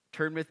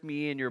turn with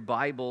me in your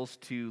Bibles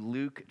to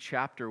Luke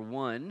chapter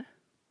 1.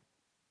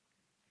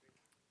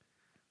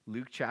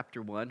 Luke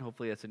chapter 1.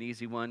 Hopefully that's an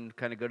easy one.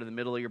 Kind of go to the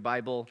middle of your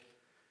Bible,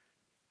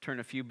 turn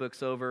a few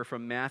books over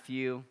from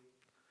Matthew.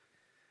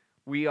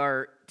 We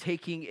are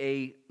taking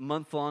a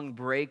month-long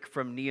break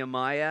from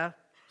Nehemiah.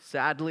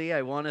 Sadly,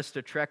 I want us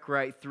to trek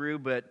right through,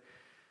 but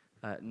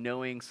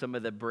knowing some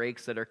of the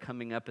breaks that are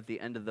coming up at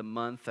the end of the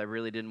month, I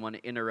really didn't want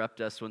to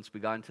interrupt us once we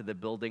got into the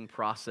building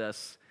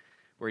process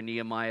where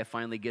Nehemiah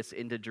finally gets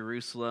into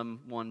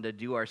Jerusalem. Wanted to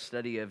do our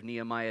study of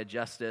Nehemiah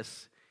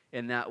justice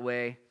in that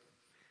way.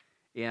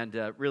 And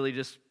really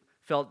just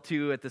felt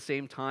too at the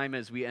same time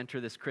as we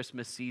enter this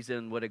Christmas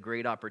season, what a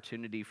great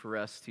opportunity for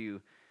us to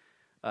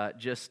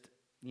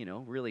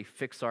really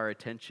fix our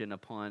attention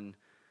upon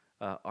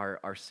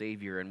our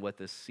Savior and what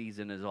this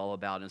season is all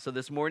about. And so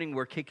this morning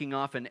we're kicking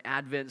off an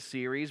Advent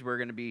series. We're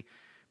going to be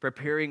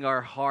preparing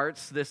our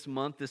hearts this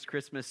month, this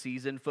Christmas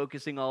season,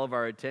 focusing all of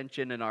our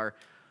attention and our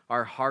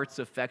heart's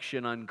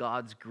affection on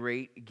God's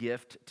great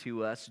gift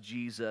to us,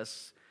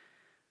 Jesus,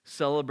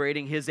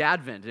 celebrating His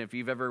Advent. And if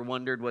you've ever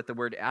wondered what the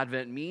word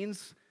Advent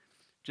means,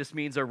 it just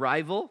means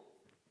arrival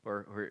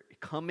or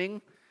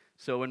coming.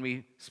 So when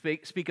we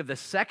speak of the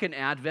second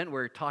Advent,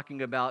 we're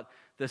talking about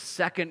the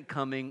second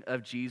coming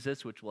of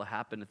Jesus, which will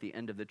happen at the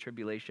end of the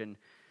tribulation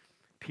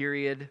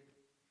period.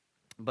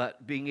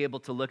 But being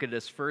able to look at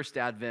His first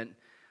Advent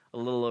a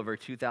little over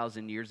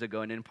 2,000 years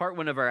ago. And in part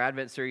one of our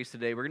Advent series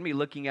today, we're going to be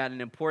looking at an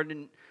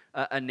important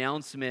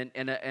announcement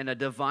and a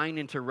divine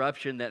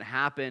interruption that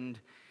happened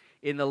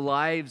in the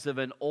lives of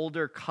an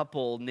older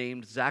couple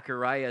named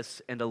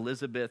Zacharias and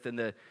Elizabeth in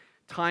the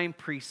time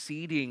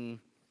preceding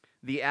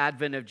the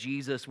advent of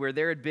Jesus, where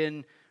there had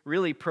been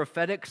really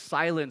prophetic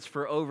silence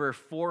for over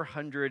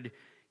 400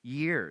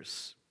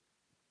 years.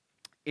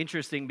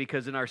 Interesting,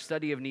 because in our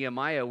study of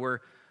Nehemiah,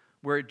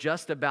 we're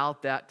just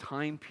about that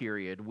time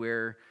period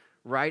where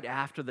right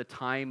after the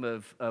time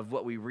of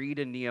what we read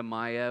in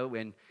Nehemiah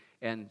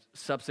and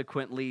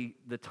subsequently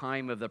the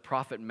time of the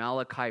prophet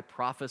Malachi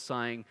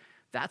prophesying,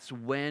 that's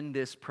when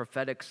this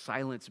prophetic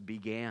silence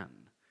began.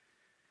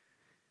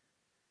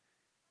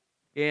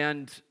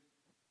 And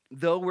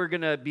though we're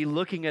going to be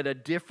looking at a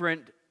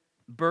different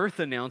birth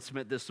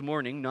announcement this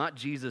morning, not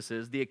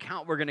Jesus's, the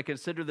account we're going to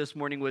consider this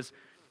morning was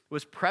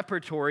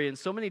preparatory in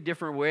so many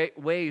different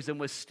ways and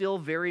was still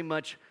very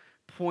much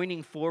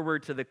pointing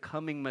forward to the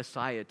coming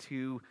Messiah,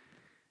 to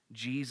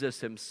Jesus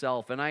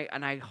Himself. And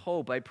I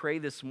hope, I pray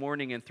this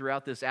morning and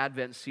throughout this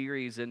Advent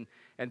series and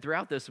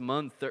throughout this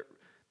month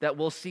that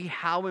we'll see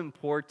how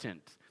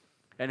important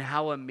and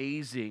how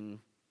amazing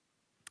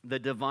the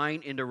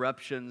divine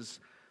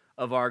interruptions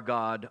of our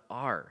God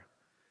are.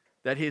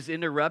 That His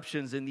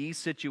interruptions in these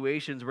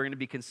situations we're going to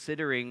be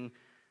considering,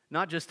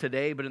 not just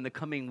today, but in the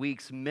coming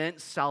weeks,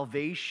 meant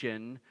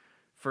salvation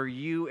for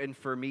you and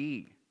for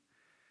me.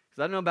 Because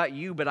I don't know about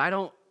you, but I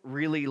don't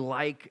really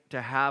like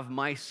to have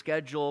my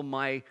schedule,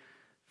 my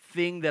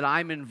thing that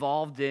I'm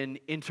involved in,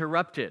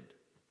 interrupted.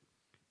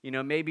 You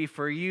know, maybe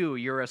for you,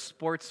 you're a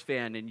sports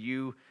fan and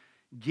you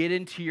get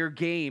into your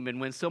game, and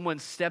when someone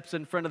steps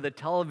in front of the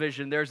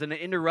television, there's an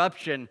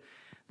interruption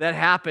that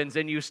happens,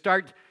 and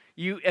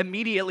you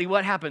immediately,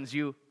 what happens?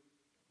 You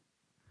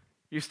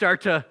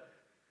start to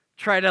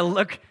try to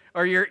look,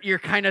 or you're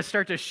kind of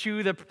start to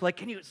shoo like,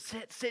 can you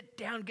sit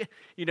down?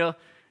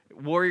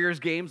 Warriors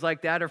games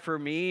like that are for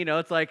me.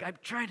 It's like, I'm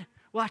trying to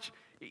watch.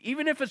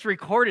 Even if it's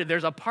recorded,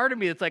 there's a part of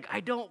me that's like, I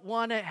don't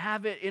want to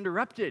have it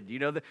interrupted.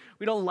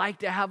 We don't like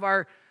to have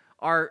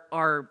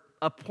our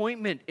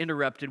appointment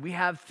interrupted. We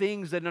have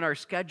things that in our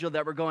schedule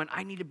that we're going,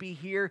 I need to be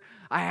here.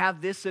 I have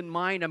this in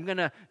mind. I'm going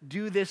to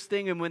do this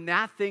thing. And when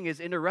that thing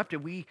is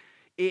interrupted,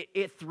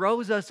 it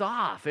throws us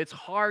off. It's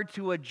hard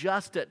to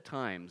adjust at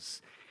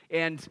times.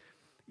 And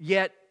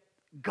yet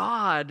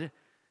God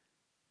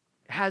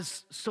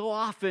has so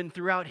often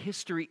throughout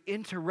history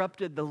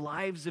interrupted the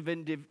lives of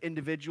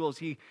individuals.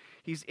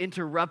 He's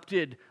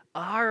interrupted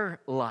our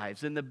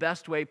lives in the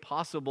best way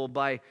possible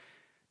by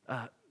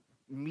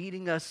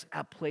meeting us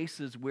at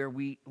places where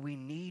we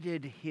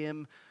needed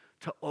Him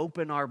to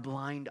open our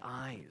blind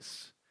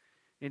eyes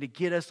and to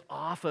get us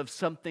off of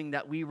something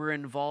that we were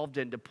involved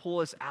in, to pull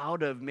us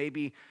out of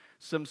maybe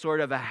some sort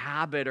of a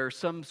habit or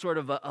some sort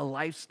of a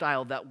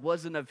lifestyle that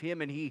wasn't of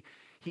Him, and He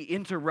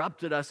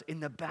interrupted us in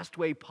the best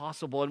way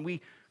possible, and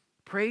we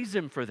praise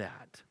Him for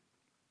that.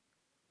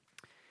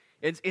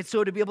 And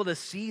so to be able to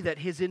see that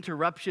His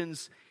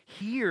interruptions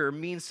here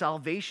mean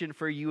salvation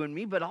for you and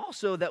me, but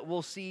also that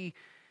we'll see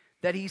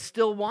that He's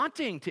still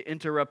wanting to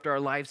interrupt our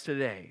lives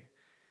today,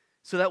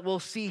 so that we'll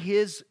see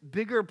His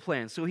bigger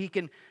plan, so He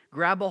can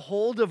grab a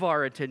hold of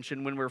our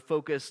attention when we're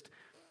focused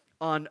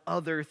on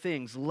other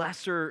things,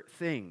 lesser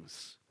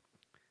things,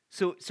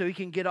 so He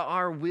can get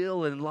our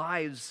will and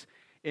lives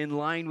in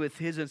line with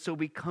His. And so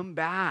we come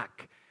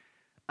back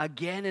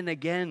again and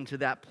again to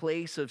that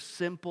place of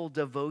simple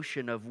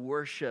devotion, of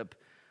worship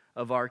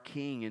of our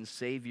King and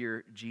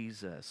Savior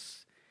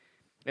Jesus.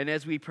 And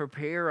as we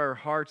prepare our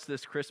hearts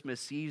this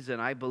Christmas season,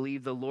 I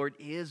believe the Lord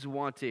is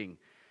wanting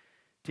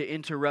to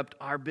interrupt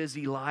our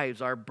busy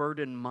lives, our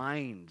burdened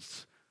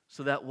minds,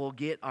 so that we'll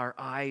get our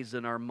eyes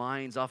and our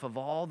minds off of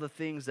all the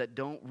things that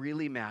don't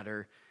really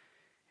matter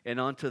and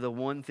onto the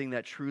one thing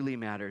that truly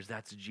matters.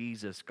 That's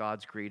Jesus,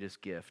 God's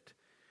greatest gift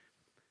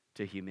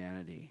to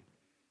humanity.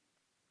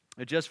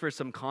 Just for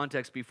some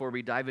context before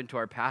we dive into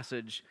our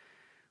passage,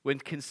 when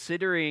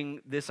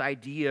considering this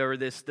idea or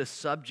the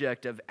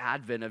subject of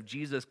Advent, of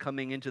Jesus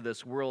coming into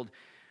this world,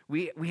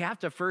 we have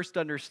to first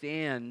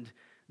understand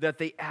that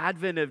the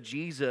advent of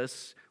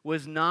Jesus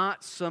was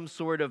not some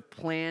sort of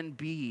plan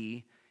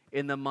B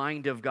in the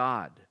mind of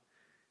God.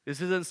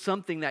 This isn't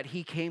something that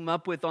he came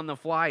up with on the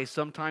fly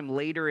sometime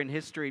later in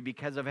history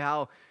because of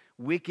how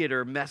wicked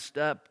or messed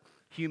up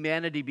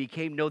humanity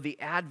became. No, the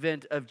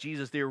advent of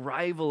Jesus, the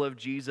arrival of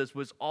Jesus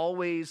was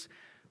always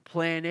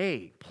plan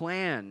A,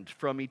 planned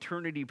from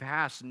eternity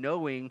past,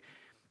 knowing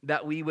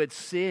that we would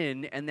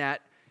sin and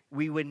that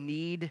we would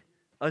need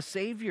a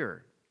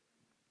Savior.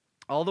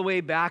 All the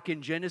way back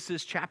in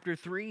Genesis chapter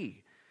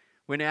 3,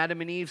 when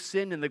Adam and Eve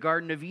sinned in the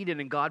Garden of Eden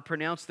and God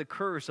pronounced the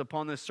curse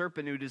upon the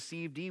serpent who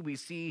deceived Eve, we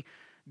see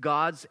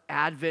God's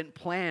advent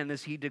plan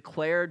as he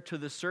declared to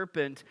the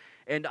serpent,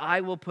 "And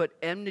I will put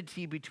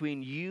enmity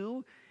between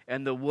you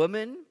and the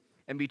woman,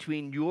 and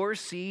between your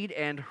seed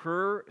and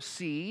her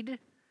seed.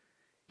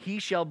 He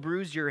shall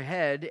bruise your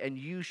head, and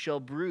you shall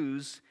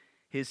bruise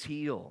his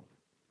heel."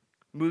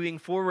 Moving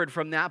forward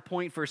from that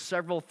point for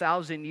several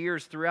thousand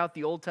years throughout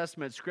the Old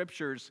Testament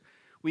scriptures,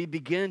 we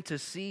begin to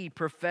see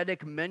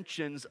prophetic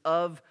mentions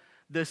of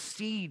the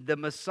seed, the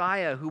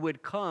Messiah who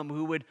would come,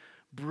 who would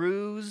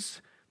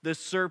bruise the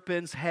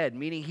serpent's head,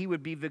 meaning he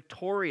would be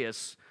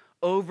victorious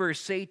over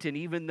Satan,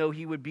 even though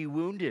he would be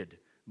wounded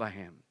by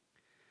him.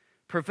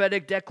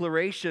 Prophetic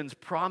declarations,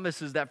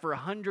 promises that for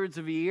hundreds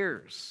of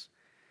years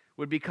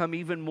would become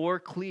even more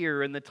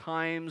clear in the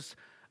times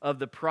of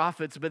the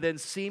prophets, but then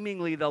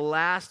seemingly the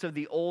last of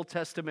the Old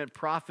Testament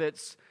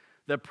prophets,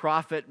 the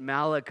prophet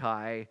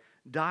Malachi,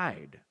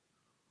 died.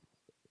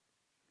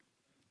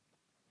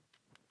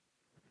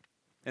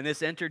 And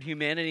this entered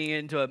human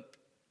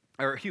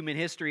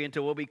history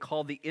into what we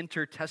call the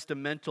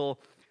intertestamental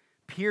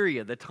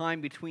period, the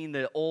time between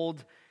the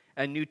Old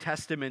and New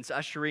Testaments,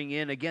 ushering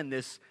in, again,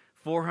 this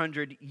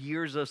 400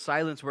 years of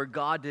silence where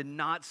God did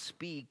not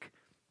speak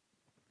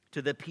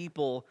to the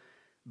people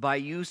by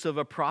use of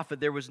a prophet.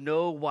 There was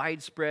no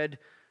widespread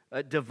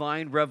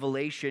divine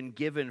revelation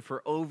given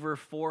for over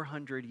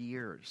 400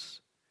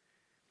 years.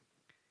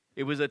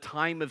 It was a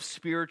time of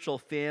spiritual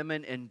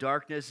famine and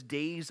darkness,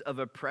 days of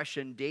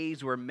oppression,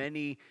 days where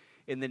many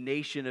in the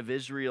nation of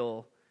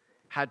Israel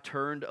had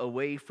turned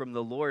away from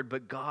the Lord.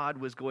 But God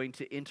was going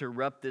to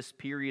interrupt this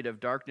period of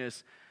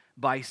darkness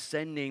by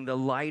sending the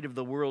light of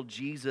the world,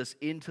 Jesus,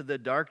 into the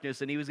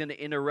darkness. And he was going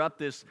to interrupt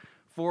this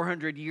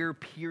 400-year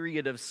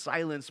period of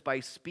silence by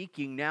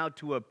speaking now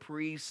to a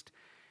priest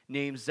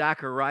named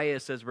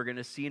Zacharias, as we're going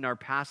to see in our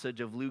passage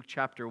of Luke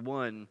chapter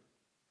 1.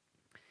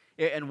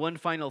 And one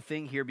final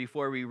thing here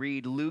before we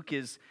read, Luke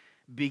is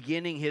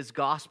beginning his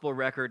gospel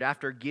record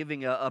after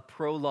giving a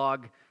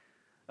prologue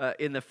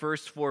in the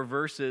first 4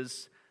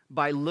 verses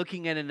by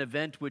looking at an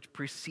event which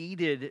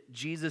preceded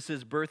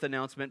Jesus' birth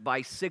announcement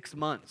by 6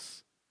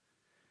 months.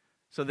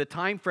 So the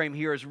time frame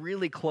here is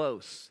really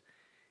close.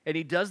 And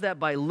he does that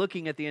by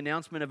looking at the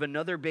announcement of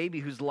another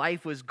baby whose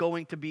life was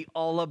going to be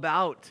all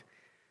about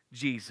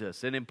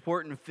Jesus, an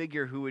important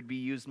figure who would be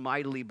used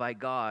mightily by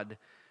God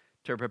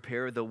to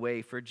prepare the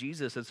way for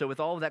Jesus. And so with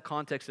all of that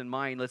context in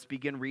mind, let's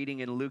begin reading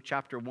in Luke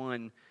chapter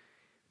 1,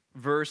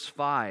 verse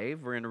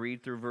 5. We're going to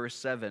read through verse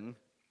 7.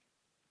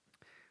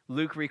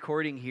 Luke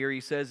recording here,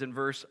 he says in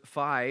verse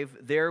 5,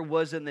 "There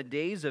was in the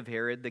days of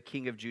Herod, the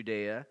king of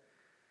Judea,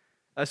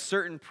 a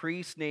certain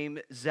priest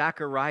named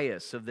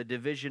Zacharias of the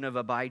division of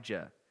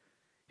Abijah.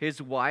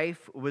 His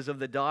wife was of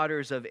the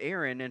daughters of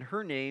Aaron, and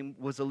her name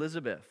was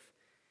Elizabeth.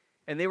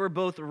 And they were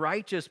both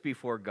righteous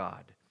before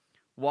God,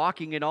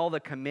 walking in all the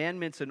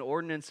commandments and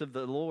ordinances of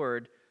the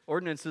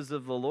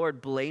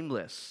Lord,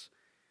 blameless.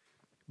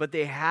 But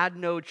they had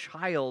no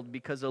child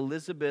because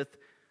Elizabeth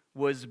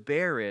was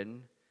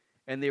barren,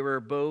 and they were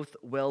both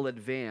well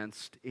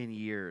advanced in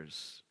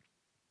years."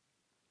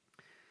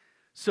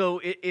 So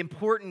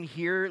important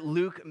here,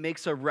 Luke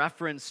makes a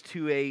reference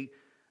to a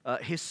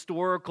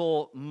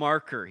historical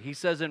marker. He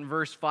says in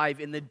verse 5,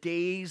 "In the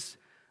days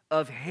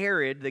of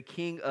Herod, the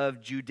king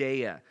of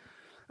Judea."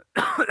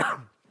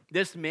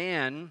 This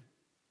man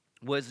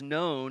was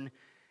known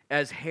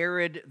as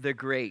Herod the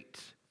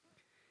Great.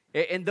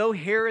 And though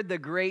Herod the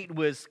Great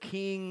was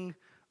king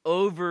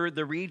over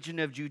the region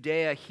of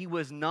Judea, he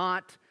was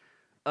not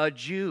a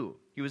Jew.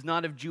 He was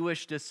not of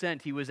Jewish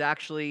descent. He was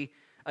actually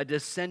a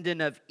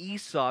descendant of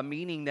Esau,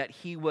 meaning that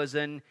he was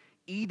an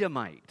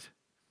Edomite.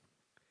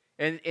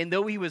 And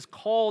though he was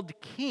called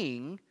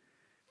king,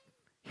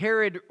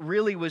 Herod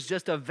really was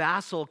just a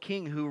vassal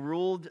king who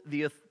ruled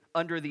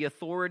under the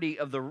authority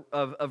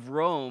of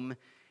Rome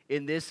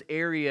in this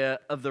area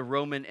of the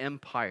Roman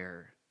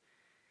Empire.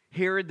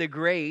 Herod the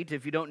Great,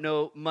 if you don't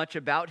know much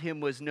about him,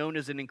 was known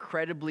as an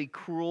incredibly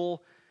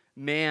cruel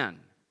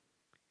man.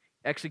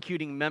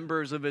 executing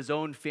members of his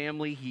own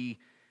family. He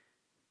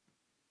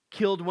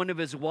killed one of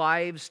his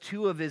wives,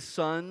 two of his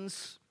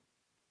sons,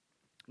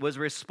 was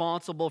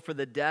responsible for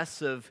the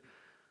deaths of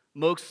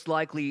most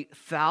likely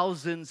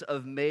thousands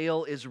of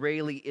male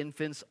Israeli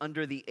infants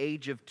under the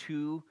age of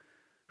 2,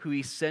 who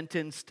he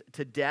sentenced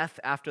to death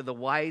after the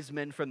wise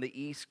men from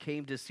the east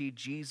came to see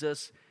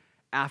Jesus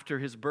after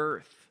his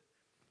birth.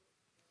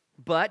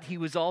 But he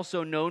was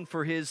also known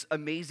for his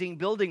amazing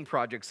building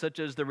projects, such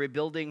as the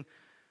rebuilding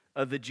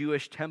of the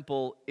Jewish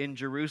temple in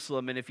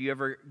Jerusalem. And if you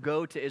ever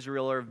go to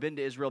Israel or have been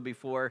to Israel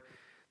before,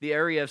 the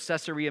area of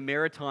Caesarea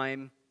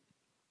Maritima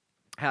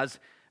has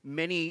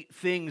many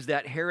things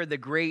that Herod the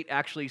Great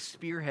actually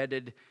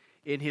spearheaded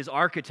in his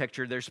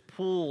architecture. There's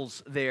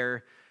pools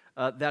there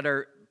that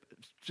are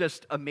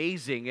just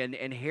amazing,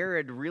 and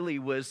Herod really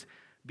was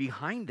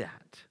behind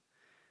that.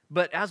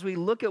 But as we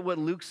look at what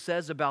Luke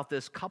says about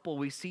this couple,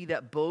 we see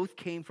that both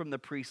came from the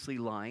priestly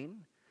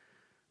line.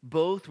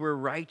 Both were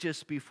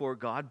righteous before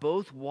God.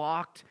 Both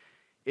walked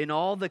in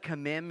all the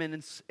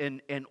commandments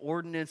and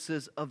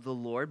ordinances of the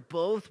Lord.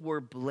 Both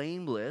were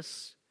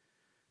blameless,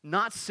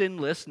 not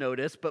sinless,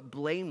 notice, but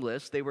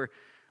blameless. They were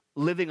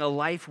living a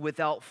life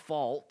without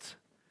fault.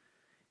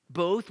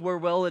 Both were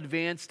well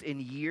advanced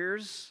in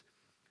years,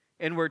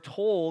 and were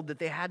told that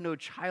they had no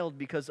child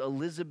because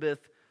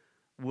Elizabeth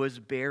was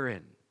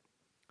barren.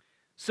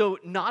 So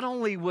not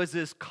only was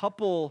this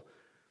couple,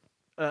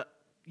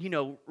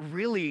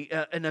 really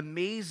an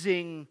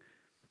amazing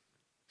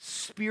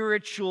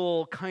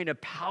spiritual kind of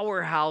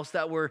powerhouse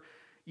that were,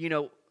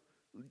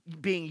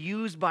 being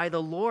used by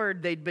the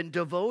Lord. They'd been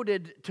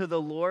devoted to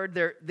the Lord.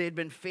 They'd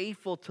been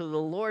faithful to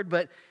the Lord,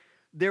 but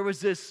there was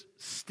this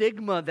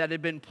stigma that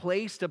had been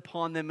placed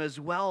upon them as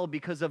well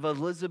because of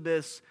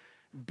Elizabeth's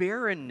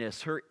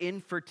barrenness, her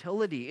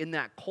infertility. In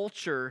that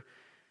culture,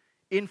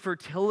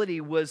 infertility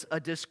was a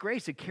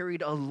disgrace. It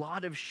carried a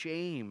lot of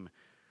shame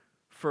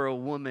for a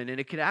woman, and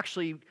it could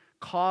actually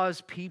cause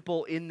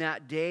people in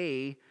that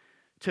day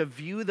to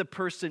view the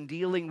person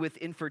dealing with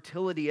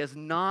infertility as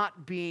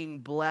not being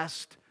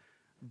blessed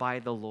by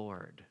the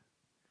Lord.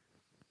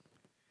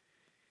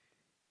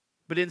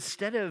 But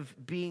instead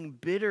of being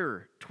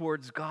bitter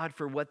towards God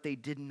for what they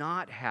did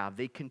not have,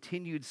 they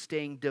continued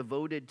staying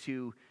devoted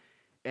to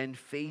and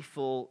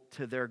faithful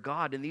to their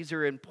God. And these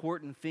are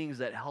important things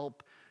that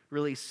help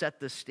really set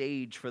the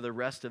stage for the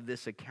rest of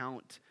this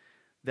account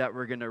that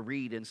we're going to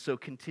read. And so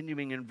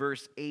continuing in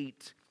verse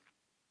 8,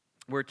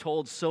 we're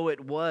told, "So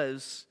it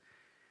was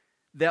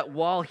that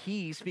while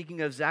he,"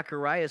 speaking of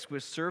Zacharias,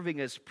 "was serving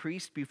as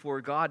priest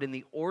before God in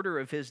the order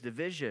of his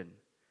division,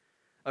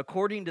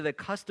 according to the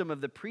custom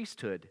of the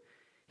priesthood,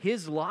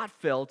 his lot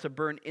fell to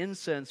burn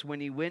incense when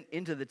he went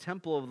into the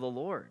temple of the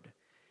Lord.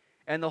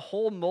 And the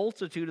whole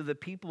multitude of the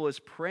people was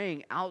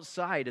praying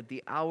outside at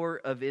the hour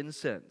of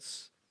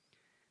incense.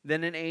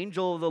 Then an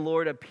angel of the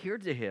Lord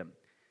appeared to him,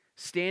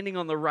 standing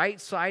on the right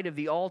side of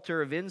the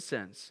altar of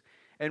incense.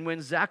 And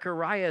when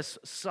Zacharias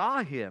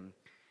saw him,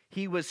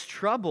 he was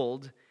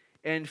troubled,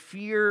 and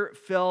fear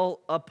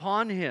fell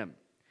upon him."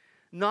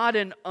 Not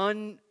an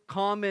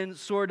uncommon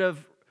sort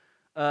of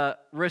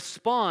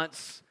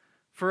response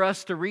for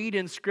us to read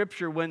in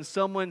Scripture when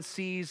someone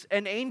sees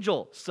an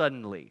angel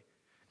suddenly.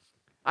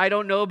 I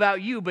don't know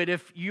about you, but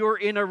if you're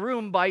in a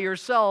room by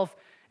yourself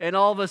and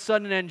all of a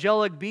sudden an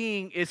angelic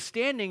being is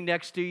standing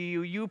next to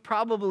you, you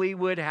probably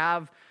would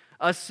have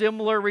a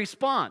similar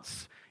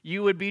response.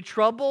 You would be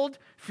troubled,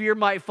 fear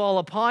might fall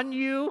upon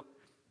you,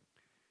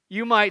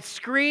 you might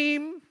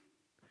scream,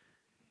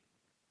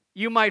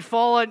 you might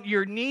fall on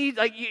your knees.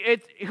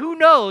 Who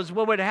knows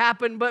what would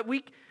happen, but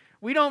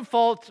we don't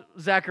fault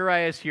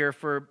Zacharias here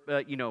for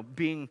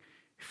being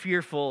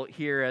fearful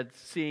here at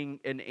seeing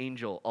an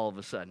angel all of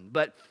a sudden.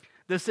 But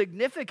the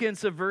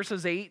significance of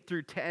verses 8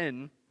 through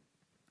 10,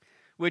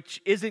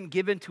 which isn't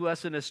given to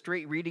us in a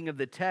straight reading of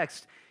the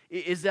text,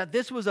 is that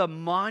this was a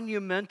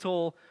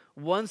monumental,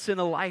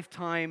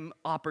 once-in-a-lifetime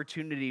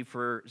opportunity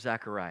for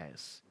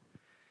Zacharias.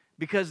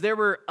 Because there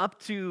were up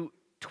to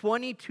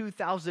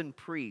 22,000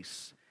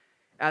 priests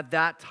at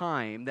that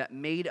time that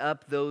made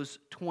up those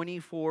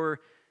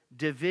 24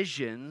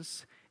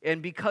 divisions.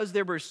 And because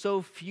there were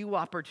so few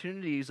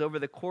opportunities over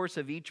the course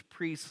of each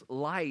priest's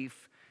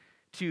life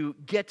to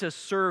get to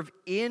serve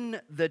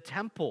in the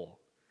temple.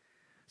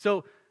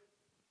 So,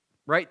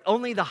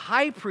 only the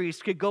high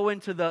priest could go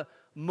into the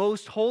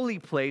most holy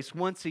place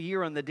once a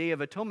year on the Day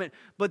of Atonement.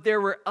 But there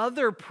were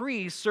other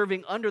priests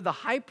serving under the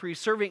high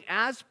priest, serving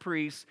as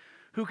priests,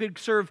 who could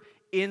serve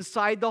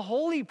inside the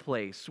holy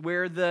place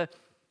where the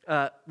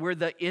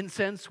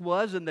incense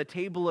was, and the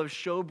table of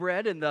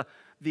showbread, and the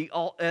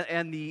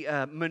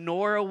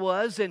menorah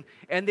was,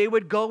 and they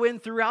would go in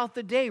throughout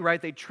the day,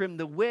 right? They'd trim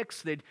the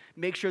wicks, they'd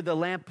make sure the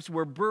lamps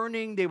were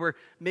burning, they were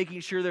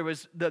making sure there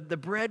was the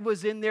bread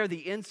was in there,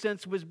 the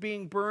incense was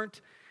being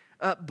burnt.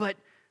 But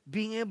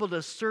being able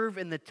to serve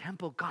in the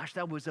temple, gosh,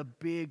 that was a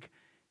big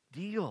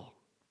deal.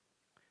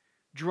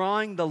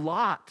 Drawing the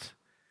lot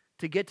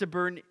to get to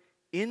burn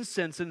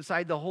incense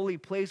inside the holy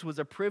place was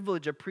a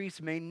privilege a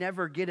priest may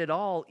never get at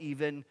all,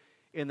 even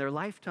in their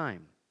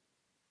lifetime.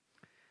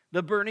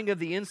 The burning of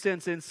the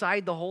incense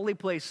inside the holy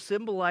place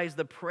symbolized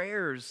the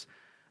prayers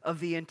of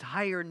the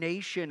entire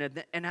nation.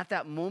 And at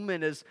that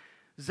moment, as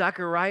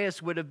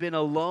Zacharias would have been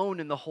alone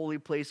in the holy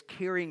place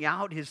carrying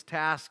out his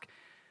task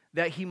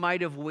that he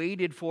might have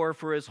waited for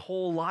his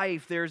whole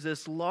life, there's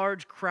this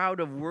large crowd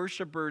of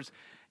worshipers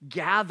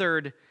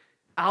gathered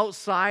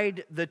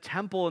outside the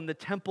temple in the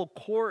temple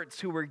courts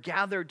who were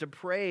gathered to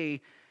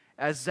pray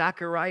as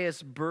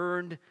Zacharias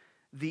burned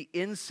the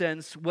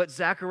incense. What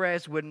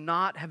Zacharias would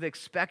not have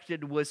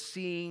expected was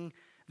seeing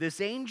this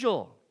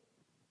angel.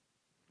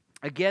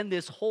 Again,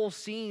 this whole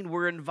scene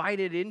we're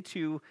invited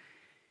into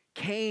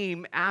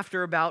came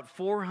after about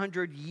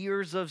 400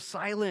 years of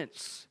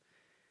silence.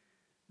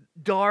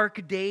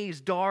 Dark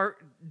days,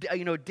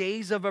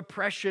 days of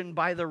oppression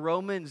by the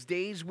Romans,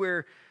 days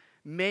where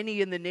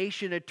many in the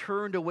nation had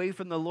turned away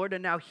from the Lord.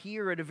 And now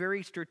here at a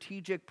very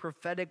strategic,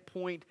 prophetic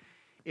point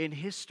in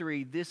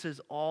history, this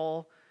is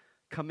all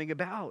coming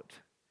about.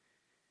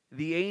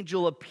 The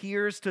angel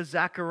appears to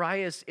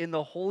Zacharias in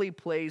the holy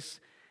place,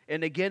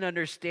 and again,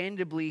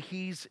 understandably,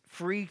 he's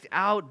freaked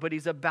out, but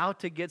he's about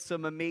to get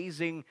some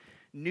amazing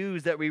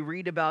news that we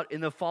read about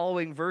in the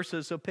following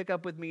verses. So pick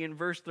up with me in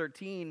verse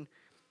 13.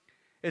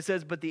 It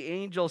says, "But the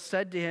angel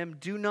said to him,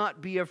 'Do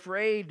not be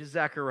afraid,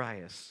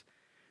 Zacharias,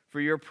 for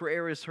your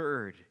prayer is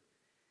heard,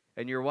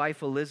 and your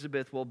wife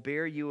Elizabeth will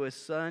bear you a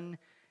son,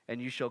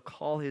 and you shall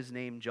call his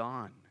name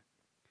John.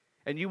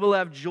 And you will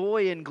have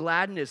joy and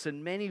gladness,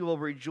 and many will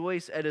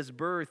rejoice at his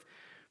birth,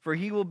 for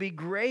he will be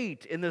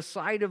great in the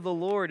sight of the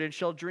Lord, and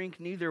shall drink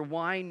neither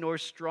wine nor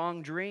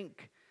strong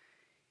drink.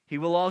 He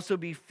will also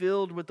be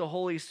filled with the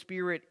Holy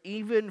Spirit,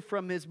 even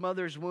from his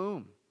mother's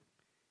womb.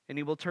 And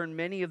he will turn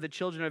many of the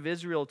children of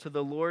Israel to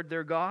the Lord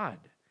their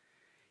God.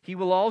 He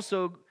will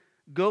also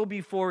go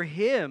before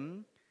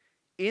him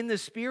in the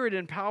spirit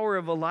and power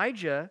of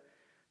Elijah,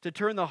 to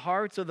turn the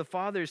hearts of the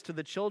fathers to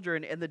the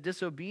children, and the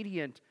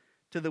disobedient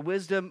to the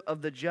wisdom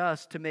of the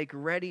just, to make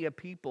ready a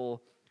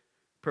people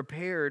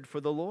prepared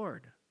for the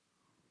Lord.'"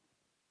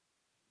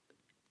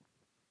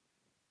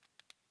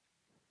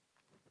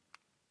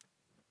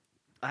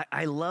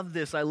 I love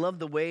this. I love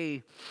the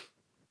way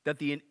that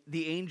the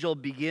angel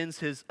begins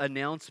his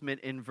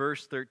announcement in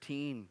verse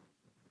 13.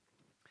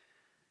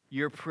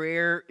 Your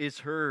prayer is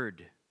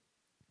heard.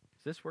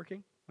 Is this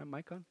working? My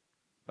mic on?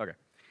 Okay.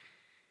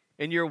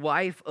 "And your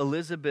wife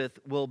Elizabeth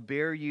will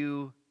bear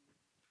you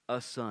a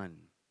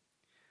son."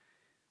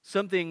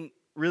 Something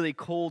really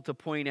cool to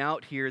point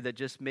out here that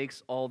just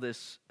makes all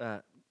this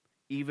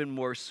even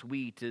more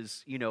sweet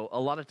is, a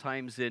lot of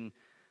times in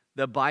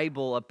the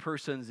Bible, a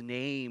person's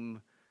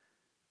name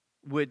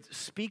would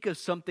speak of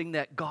something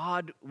that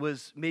God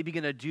was maybe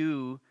going to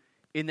do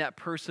in that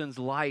person's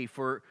life,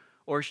 or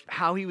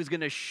how he was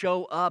going to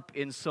show up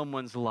in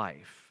someone's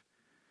life.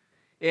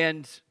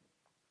 And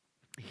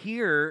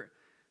here,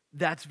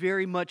 that's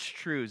very much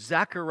true.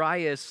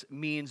 Zacharias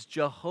means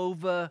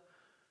Jehovah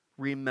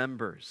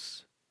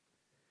remembers.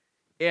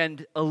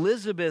 And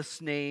Elizabeth's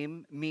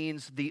name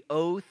means the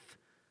oath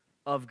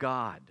of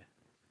God.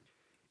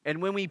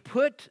 And when we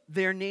put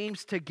their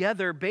names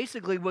together,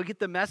 basically we'll get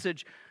the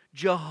message: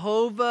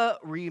 Jehovah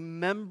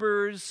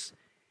remembers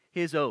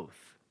his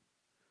oath.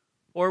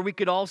 Or we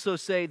could also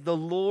say, the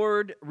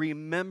Lord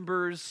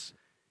remembers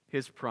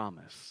his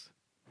promise.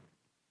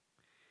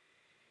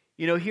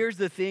 Here's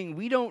the thing.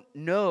 We don't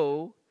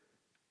know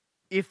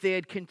if they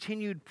had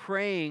continued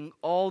praying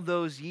all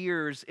those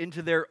years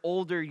into their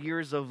older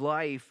years of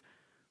life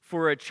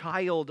for a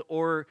child,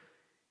 or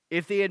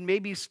if they had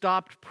maybe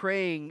stopped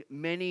praying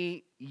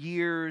many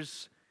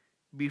years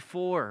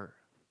before.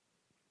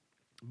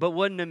 But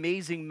what an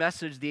amazing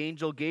message the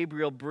angel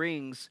Gabriel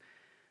brings,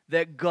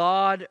 that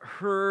God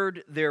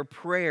heard their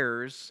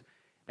prayers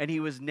and he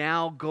was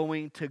now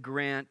going to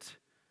grant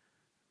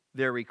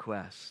their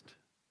request.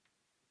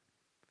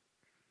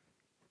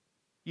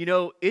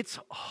 It's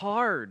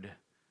hard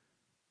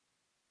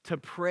to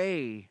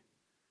pray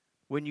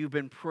when you've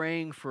been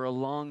praying for a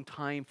long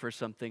time for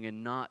something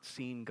and not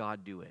seen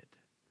God do it.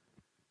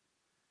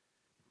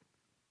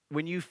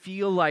 When you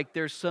feel like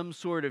there's some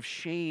sort of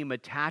shame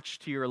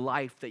attached to your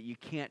life that you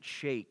can't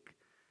shake.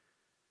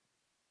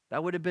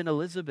 That would have been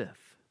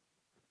Elizabeth.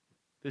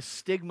 The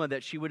stigma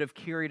that she would have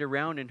carried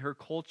around in her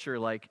culture,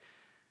 like,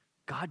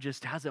 God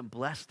just hasn't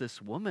blessed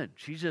this woman.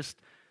 She's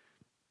just,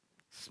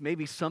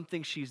 maybe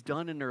something she's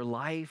done in her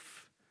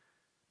life.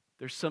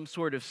 There's some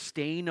sort of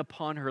stain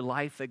upon her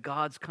life that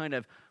God's kind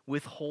of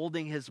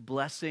withholding his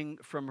blessing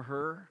from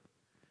her.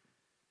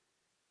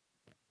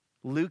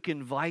 Luke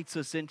invites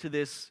us into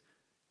this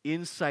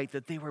insight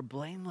that they were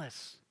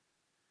blameless.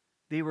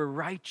 They were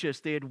righteous.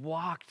 They had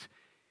walked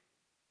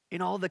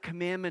in all the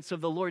commandments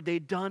of the Lord.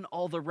 They'd done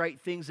all the right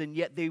things, and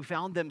yet they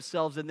found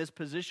themselves in this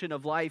position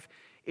of life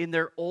in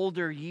their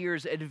older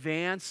years,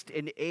 advanced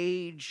in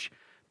age,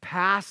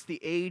 past the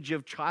age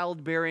of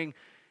childbearing,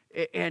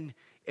 and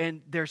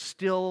they're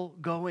still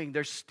going.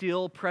 They're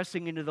still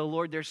pressing into the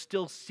Lord. They're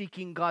still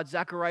seeking God.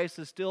 Zacharias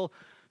is still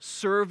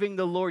serving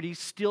the Lord. He's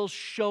still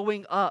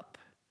showing up,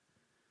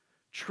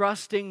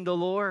 trusting the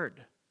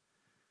Lord.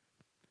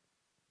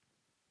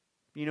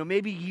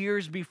 Maybe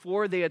years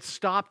before they had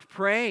stopped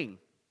praying.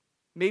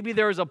 Maybe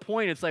there was a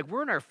point, it's like,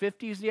 we're in our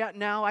 50s yet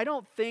now. I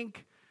don't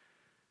think,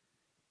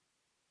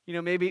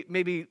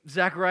 maybe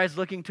Zechariah's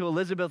looking to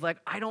Elizabeth like,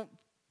 I don't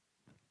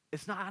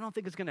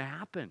think it's going to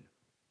happen.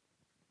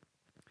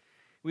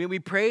 We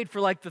prayed for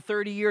like the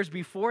 30 years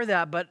before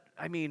that, but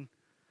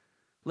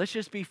let's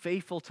just be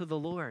faithful to the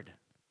Lord.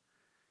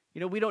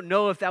 We don't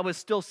know if that was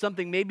still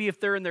something. Maybe if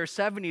they're in their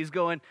 70s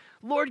going,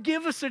 Lord,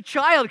 give us a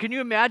child. Can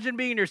you imagine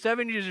being in your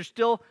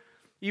 70s?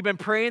 You've been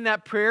praying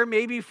that prayer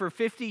maybe for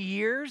 50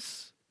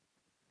 years?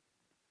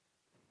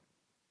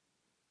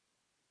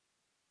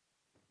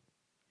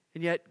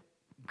 And yet,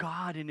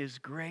 God in His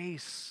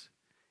grace,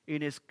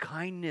 in His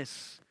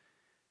kindness,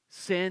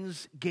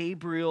 sends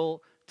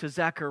Gabriel to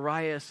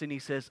Zacharias and He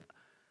says,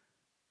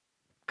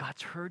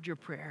 God's heard your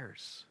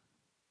prayers.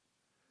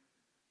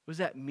 What does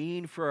that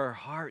mean for our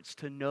hearts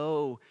to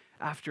know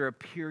after a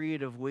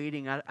period of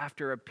waiting,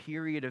 after a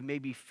period of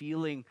maybe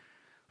feeling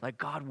like,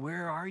 God,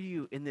 where are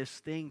you in this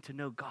thing? To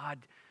know God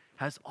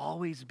has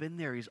always been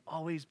there. He's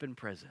always been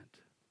present.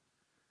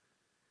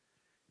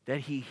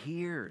 That He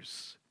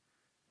hears.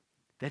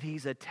 That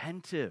He's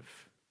attentive.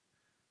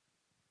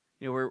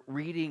 We're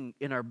reading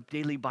in our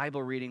daily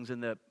Bible readings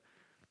in the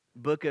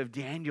book of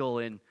Daniel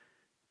in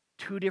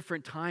 2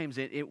 different times.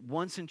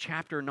 Once in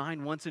chapter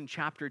 9, once in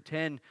chapter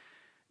 10.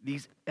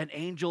 An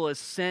angel is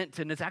sent,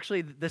 and it's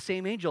actually the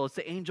same angel. It's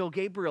the angel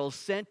Gabriel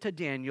sent to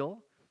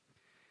Daniel.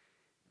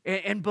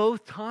 And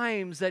both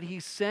times that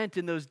he's sent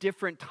in those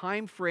different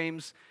time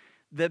frames,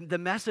 the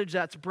message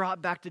that's brought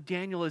back to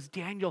Daniel is,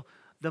 Daniel,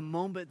 the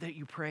moment that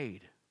you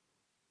prayed,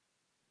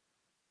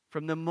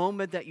 from the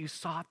moment that you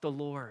sought the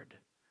Lord,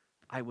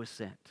 I was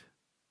sent.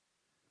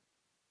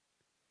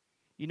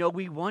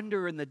 We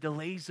wonder in the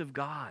delays of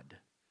God,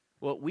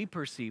 what we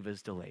perceive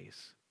as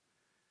delays.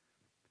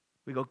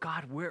 We go,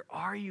 God, where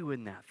are you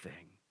in that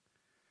thing?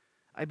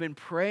 I've been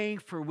praying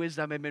for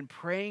wisdom. I've been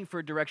praying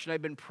for direction.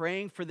 I've been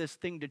praying for this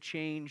thing to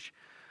change.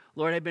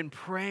 Lord, I've been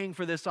praying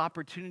for this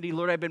opportunity.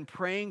 Lord, I've been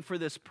praying for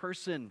this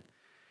person.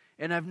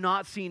 And I've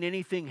not seen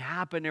anything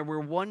happen. And we're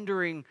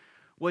wondering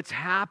what's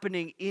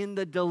happening in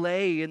the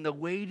delay, in the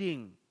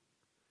waiting.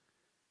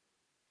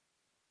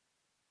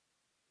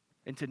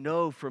 And to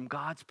know from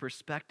God's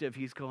perspective,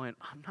 He's going,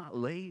 I'm not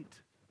late.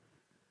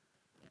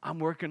 I'm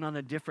working on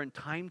a different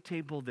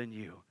timetable than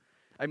you.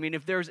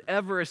 If there's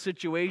ever a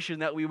situation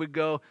that we would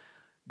go,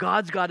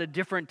 God's got a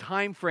different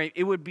time frame,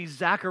 it would be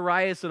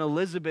Zacharias and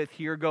Elizabeth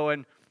here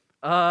going,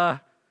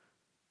 Lord,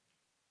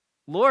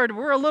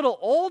 we're a little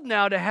old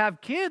now to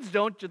have kids,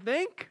 don't you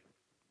think?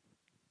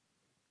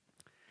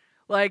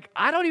 Like,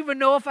 I don't even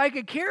know if I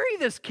could carry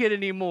this kid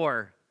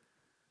anymore.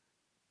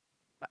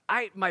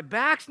 My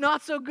back's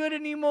not so good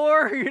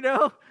anymore,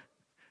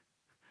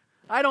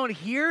 I don't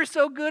hear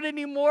so good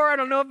anymore. I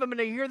don't know if I'm going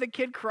to hear the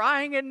kid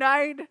crying at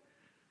night.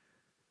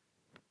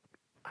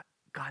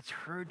 God's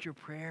heard your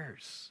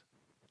prayers.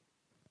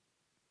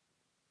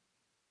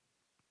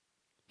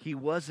 He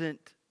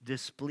wasn't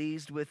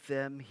displeased with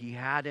them. He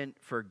hadn't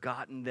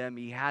forgotten them.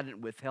 He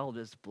hadn't withheld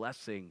His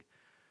blessing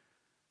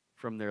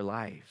from their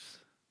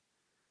lives.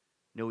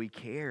 No, He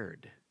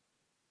cared.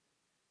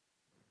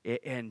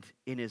 And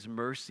in His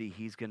mercy,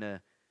 He's going to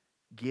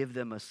give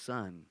them a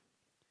son.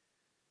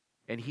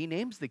 And He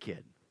names the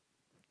kid.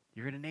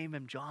 You're going to name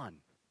him John.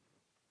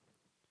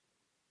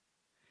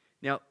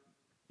 Now,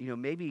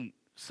 maybe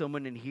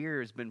someone in here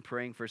has been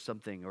praying for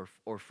something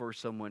or for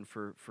someone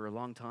for a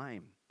long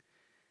time.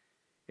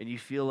 And you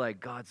feel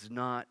like God's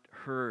not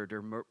heard,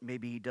 or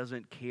maybe He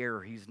doesn't care,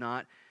 or He's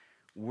not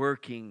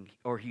working,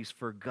 or He's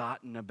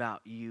forgotten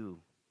about you.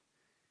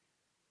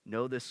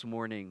 Know this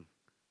morning,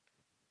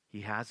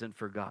 He hasn't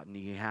forgotten.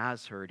 He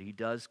has heard. He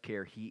does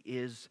care. He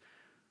is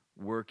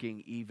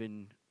working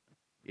even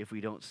if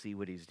we don't see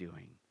what He's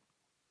doing.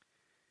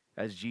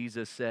 As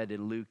Jesus said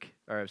in Luke,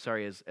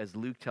 as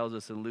Luke tells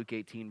us in Luke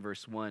 18,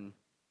 verse 1,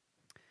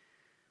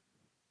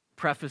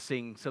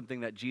 prefacing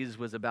something that Jesus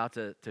was about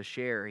to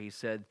share, He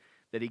said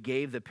that He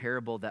gave the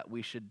parable that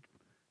we should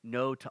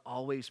know to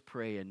always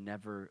pray and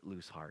never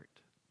lose heart.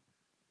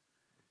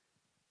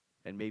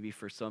 And maybe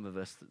for some of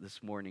us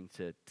this morning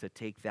to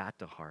take that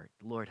to heart.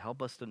 Lord,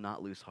 help us to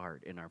not lose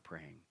heart in our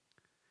praying,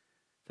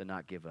 to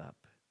not give up.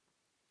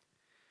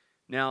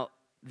 Now,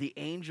 the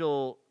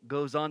angel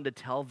goes on to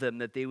tell them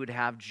that they would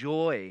have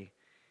joy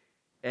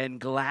and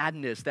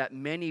gladness, that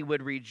many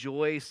would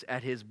rejoice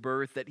at His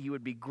birth, that He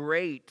would be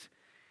great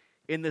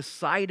in the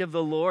sight of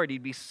the Lord.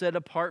 He'd be set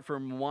apart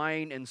from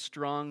wine and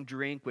strong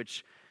drink,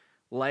 which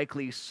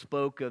likely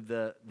spoke of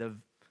the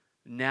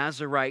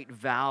Nazirite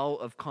vow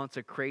of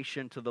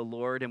consecration to the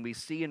Lord. And we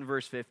see in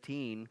verse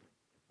 15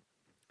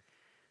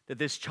 that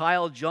this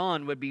child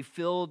John would be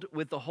filled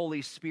with the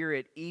Holy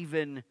Spirit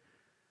even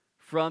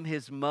from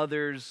his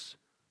mother's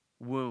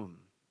womb.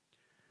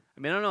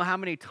 I don't know how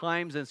many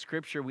times in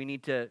Scripture we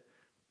need to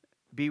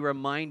be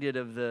reminded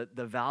of the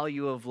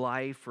value of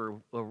life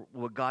or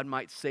what God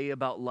might say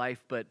about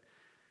life, but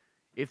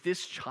if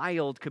this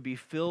child could be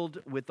filled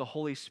with the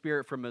Holy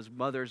Spirit from his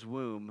mother's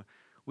womb,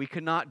 we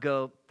could not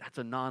go, that's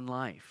a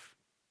non-life.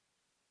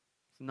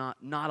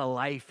 not a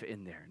life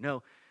in there.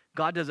 No,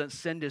 God doesn't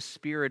send his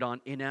Spirit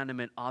on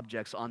inanimate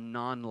objects, on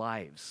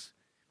non-lives.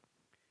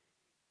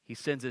 He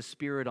sends his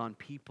Spirit on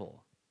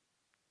people,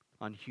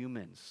 on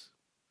humans.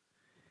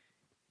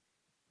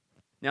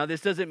 Now,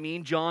 this doesn't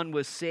mean John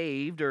was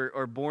saved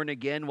or born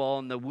again while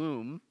in the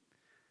womb,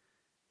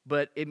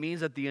 but it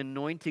means that the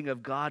anointing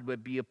of God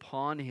would be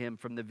upon him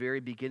from the very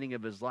beginning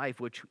of his life,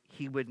 which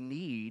he would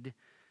need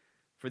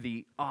for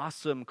the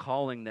awesome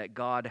calling that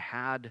God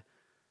had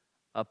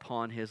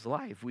upon his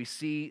life. We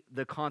see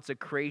the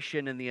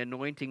consecration and the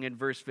anointing in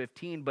verse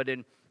 15, but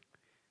in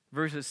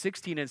verses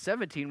 16 and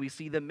 17, we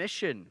see the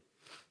mission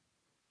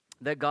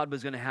that God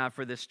was going to have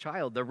for this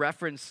child. The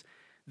reference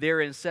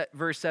there in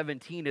verse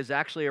 17 is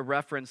actually a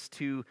reference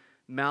to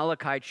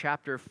Malachi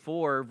chapter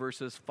 4,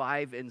 verses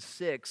 5 and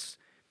 6.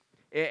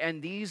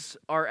 And these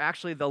are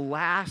actually the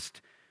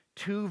last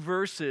two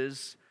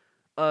verses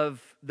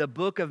of the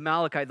book of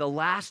Malachi, the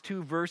last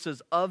two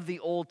verses of the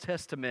Old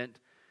Testament,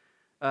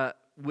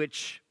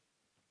 which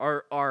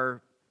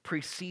are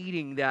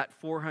preceding that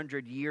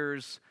 400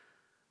 years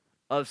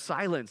of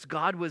silence.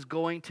 God was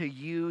going to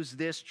use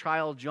this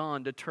child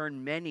John to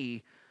turn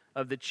many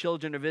of the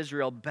children of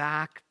Israel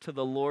back to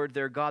the Lord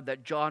their God,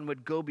 that John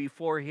would go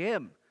before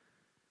him.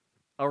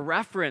 A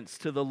reference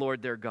to the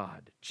Lord their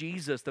God,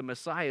 Jesus, the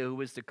Messiah who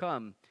was to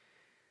come,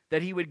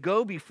 that he would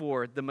go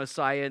before the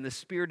Messiah in the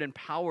spirit and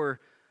power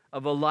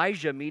of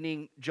Elijah,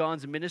 meaning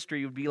John's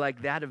ministry would be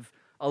like that of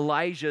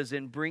Elijah's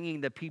in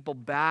bringing the people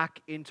back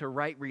into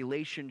right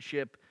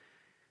relationship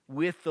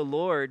with the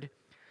Lord,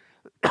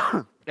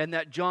 and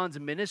that John's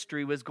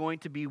ministry was going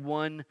to be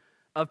one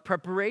of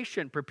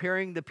preparation,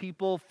 preparing the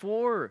people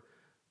for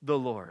the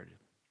Lord.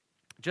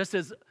 Just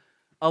as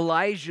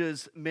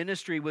Elijah's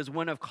ministry was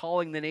one of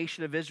calling the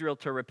nation of Israel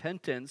to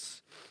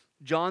repentance,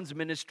 John's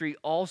ministry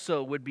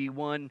also would be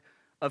one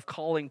of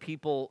calling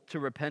people to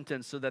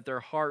repentance so that their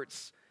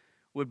hearts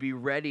would be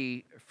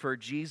ready for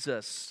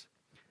Jesus.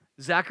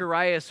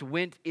 Zacharias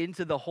went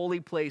into the holy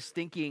place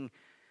thinking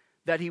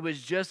that he was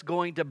just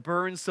going to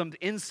burn some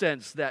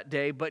incense that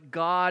day, but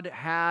God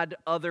had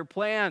other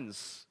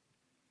plans.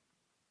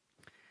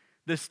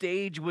 The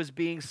stage was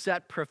being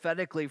set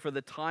prophetically for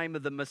the time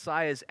of the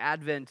Messiah's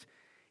advent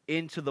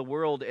into the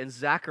world, and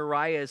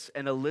Zacharias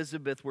and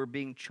Elizabeth were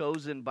being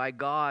chosen by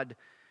God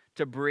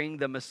to bring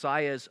the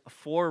Messiah's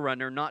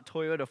forerunner, not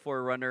Toyota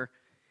 4Runner,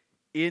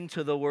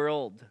 into the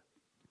world.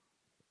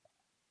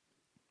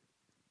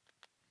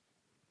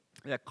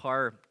 That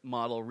car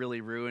model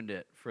really ruined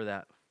it for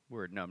that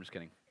word. No, I'm just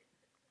kidding.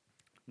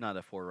 Not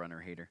a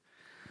 4Runner hater.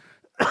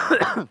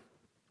 But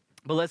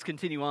let's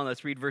continue on.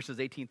 Let's read verses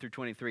 18 through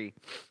 23.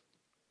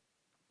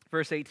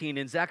 Verse 18,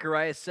 and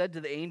Zacharias said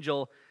to the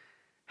angel,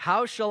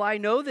 how shall I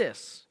know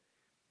this?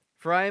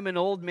 For I am an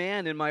old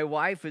man, and my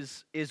wife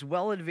is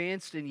well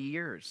advanced in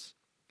years.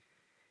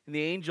 And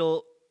the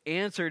angel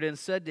answered and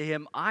said to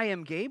him, I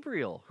am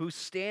Gabriel, who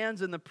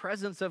stands in the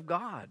presence of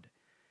God,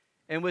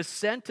 and was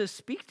sent to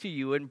speak to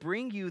you and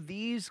bring you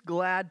these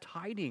glad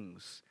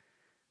tidings.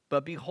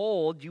 But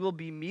behold, you will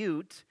be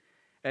mute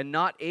and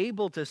not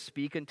able to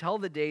speak until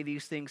the day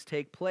these things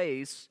take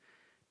place,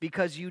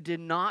 because you did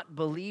not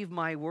believe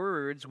my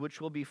words,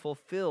 which will be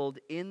fulfilled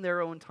in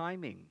their own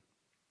timing.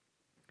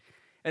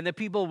 And the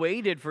people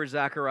waited for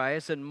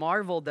Zacharias and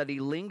marveled that he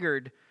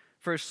lingered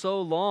for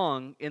so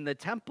long in the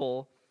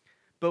temple.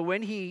 But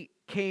when he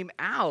came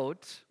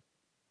out,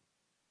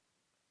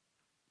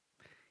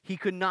 he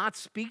could not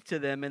speak to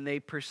them, and they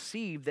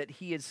perceived that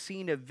he had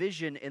seen a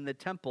vision in the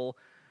temple,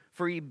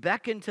 for he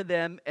beckoned to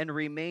them and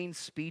remained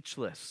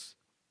speechless.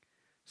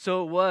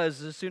 So it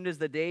was, as soon as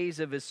the days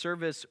of his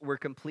service were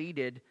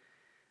completed,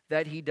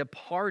 that he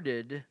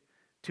departed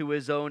to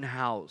his own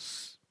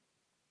house.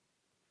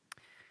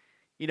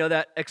 You know,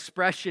 that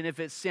expression, if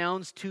it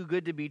sounds too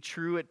good to be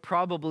true, it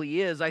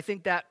probably is. I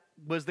think that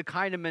was the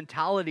kind of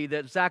mentality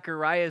that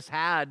Zacharias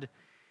had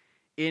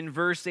in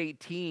verse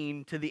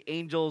 18 to the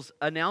angel's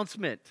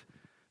announcement.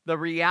 The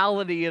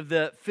reality of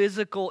the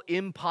physical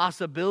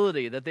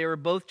impossibility, that they were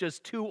both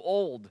just too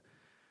old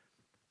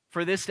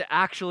for this to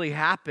actually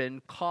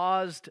happen,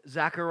 caused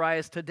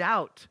Zacharias to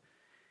doubt,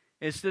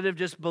 instead of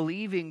just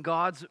believing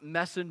God's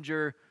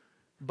messenger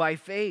by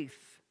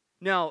faith.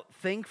 Now,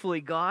 thankfully,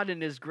 God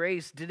in his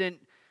grace didn't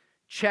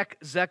check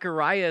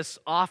Zacharias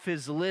off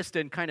his list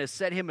and kind of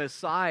set him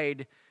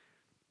aside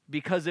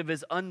because of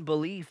his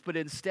unbelief, but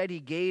instead he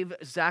gave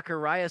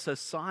Zacharias a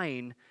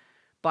sign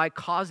by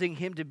causing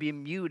him to be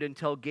mute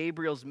until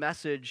Gabriel's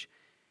message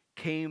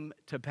came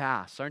to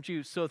pass. Aren't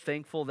you so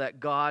thankful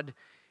that God,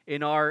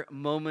 in our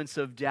moments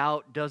of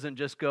doubt, doesn't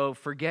just go,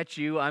 forget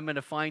you, I'm going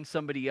to find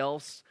somebody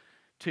else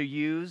to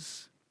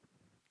use?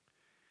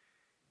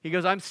 He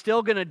goes, I'm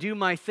still going to do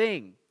my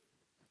thing,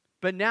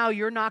 but now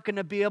you're not going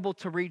to be able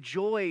to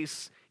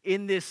rejoice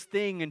in this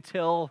thing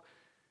until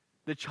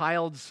the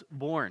child's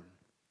born.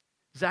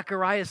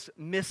 Zacharias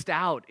missed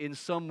out in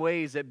some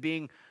ways at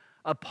being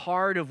a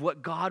part of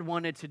what God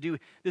wanted to do.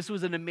 This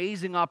was an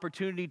amazing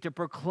opportunity to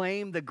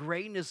proclaim the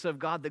greatness of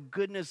God, the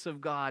goodness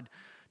of God,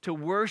 to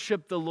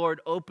worship the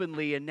Lord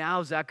openly, and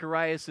now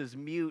Zacharias is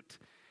mute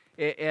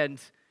And,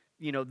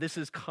 this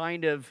is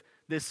kind of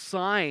this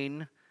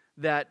sign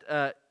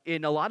that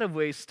in a lot of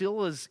ways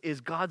still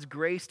is God's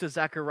grace to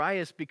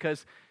Zacharias,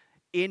 because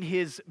in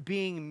his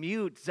being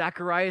mute,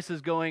 Zacharias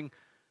is going,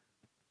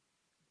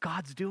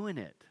 God's doing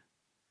it.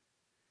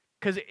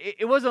 Because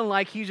it wasn't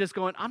like he's just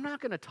going, I'm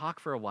not going to talk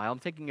for a while. I'm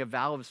taking a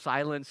vow of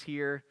silence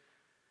here.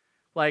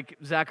 Like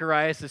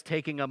Zacharias is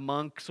taking a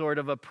monk sort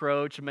of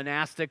approach, a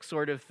monastic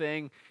sort of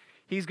thing.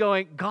 He's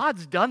going,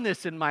 God's done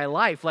this in my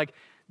life. Like,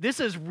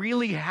 this is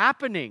really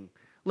happening.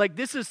 Like,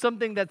 this is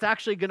something that's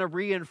actually going to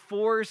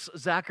reinforce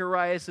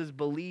Zacharias'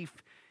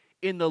 belief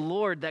in the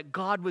Lord, that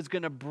God was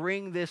going to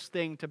bring this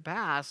thing to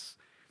pass.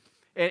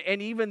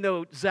 And even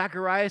though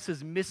Zacharias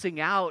is missing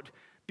out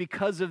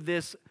because of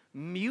this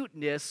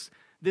muteness,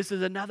 this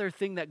is another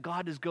thing that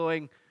God is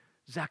going,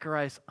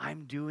 Zacharias,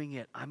 I'm doing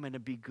it. I'm going to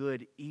be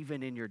good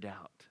even in your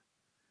doubt.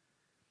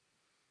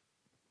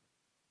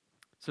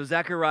 So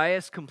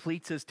Zacharias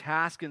completes his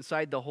task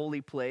inside the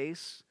holy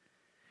place.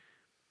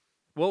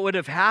 What would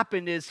have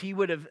happened is he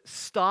would have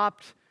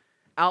stopped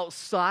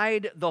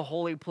outside the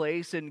holy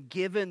place and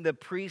given the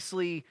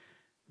priestly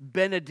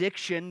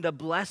benediction, the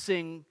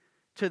blessing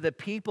to the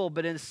people,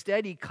 but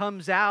instead he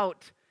comes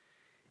out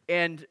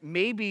and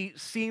maybe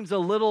seems a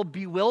little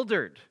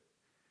bewildered.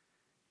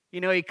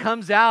 He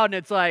comes out and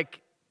it's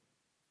like,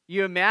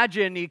 you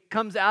imagine he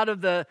comes out of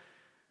the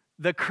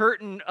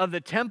curtain of the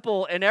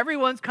temple and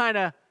everyone's kind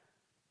of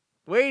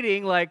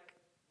waiting like,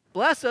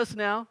 bless us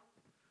now.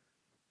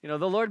 The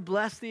Lord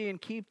bless thee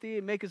and keep thee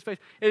and make his face.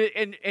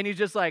 And he's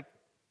just like,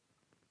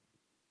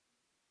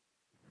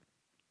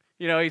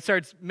 he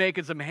starts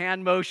making some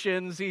hand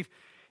motions.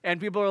 And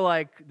people are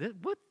like,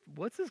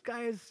 what's this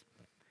guy's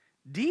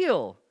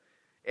deal?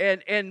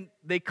 And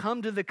they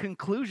come to the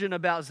conclusion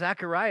about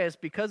Zacharias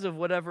because of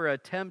whatever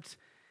attempt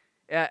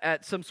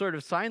at some sort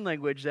of sign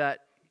language that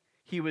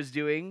he was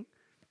doing,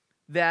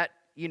 that,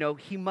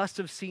 he must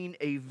have seen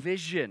a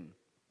vision.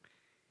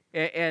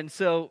 And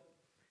so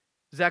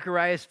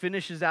Zacharias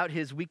finishes out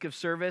his week of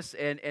service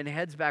and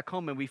heads back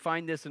home. And we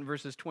find this in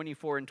verses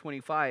 24 and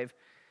 25.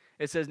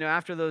 It says, now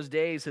after those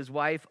days, his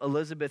wife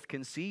Elizabeth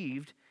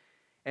conceived,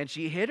 and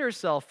she hid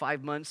herself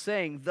 5 months,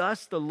 saying,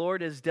 thus the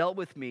Lord has dealt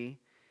with me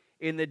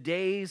in the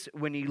days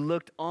when he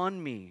looked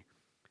on me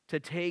to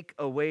take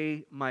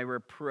away my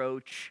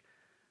reproach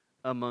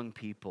among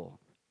people.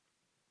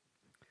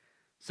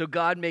 So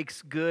God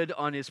makes good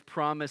on his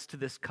promise to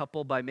this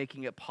couple by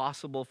making it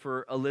possible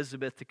for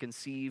Elizabeth to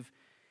conceive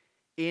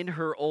in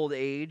her old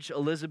age.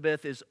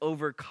 Elizabeth is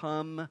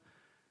overcome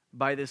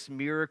by this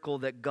miracle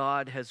that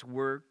God has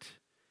worked.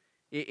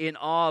 In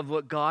awe of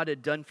what God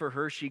had done for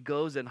her, she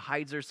goes and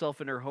hides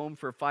herself in her home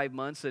for 5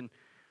 months. And,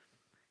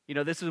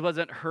 this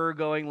wasn't her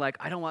going like,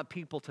 I don't want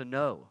people to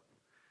know.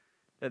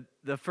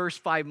 The first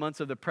 5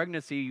 months of the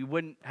pregnancy, you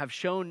wouldn't have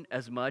shown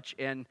as much,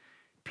 and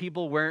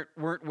people weren't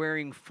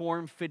wearing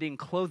form-fitting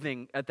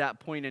clothing at that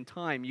point in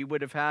time. You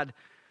would have had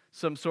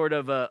some sort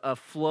of a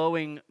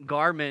flowing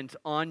garment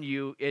on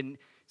you. And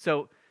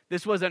so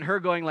this wasn't her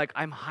going like,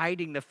 I'm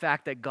hiding the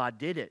fact that God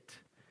did it.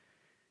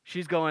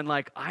 She's going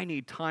like, I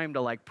need time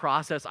to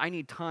process. I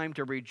need time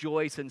to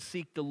rejoice and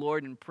seek the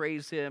Lord and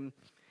praise him.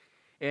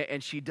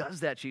 And she does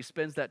that. She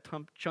spends that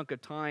chunk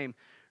of time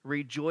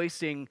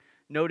rejoicing.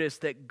 Notice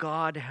that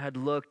God had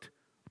looked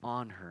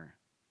on her.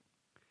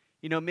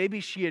 Maybe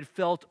she had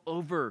felt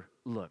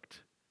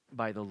overlooked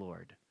by the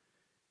Lord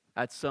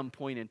at some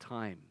point in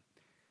time.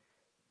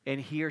 And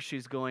here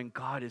she's going,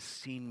 God has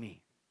seen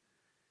me.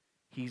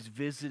 He's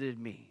visited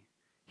me.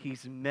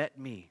 He's met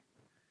me.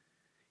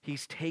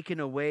 He's taken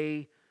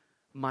away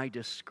my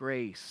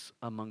disgrace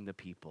among the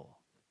people.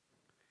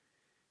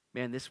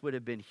 Man, this would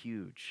have been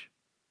huge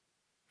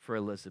for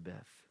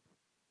Elizabeth.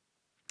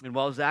 And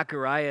while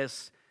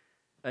Zacharias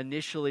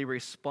initially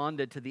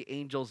responded to the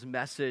angel's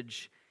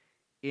message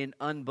in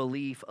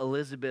unbelief,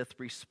 Elizabeth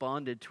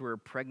responded to her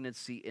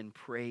pregnancy in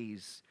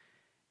praise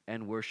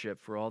and worship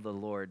for all the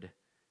Lord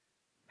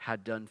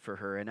had done for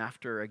her. And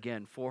after,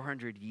 again,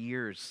 400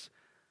 years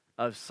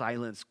of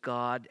silence,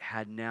 God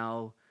had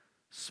now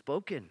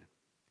spoken.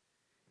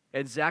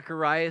 And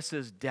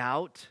Zacharias'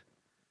 doubt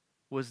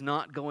was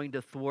not going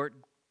to thwart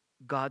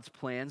God's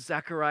plan.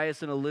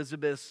 Zacharias and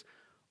Elizabeth's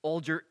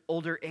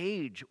older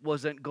age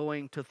wasn't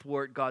going to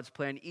thwart God's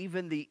plan.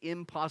 Even the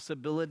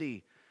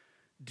impossibility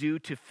due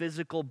to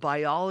physical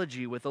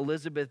biology, with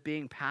Elizabeth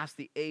being past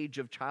the age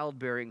of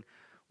childbearing,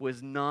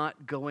 was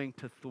not going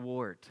to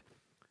thwart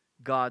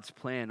God's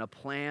plan, a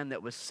plan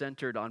that was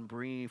centered on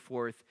bringing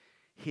forth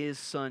his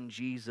son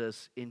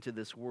Jesus into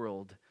this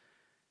world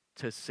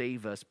to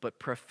save us. But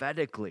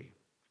prophetically,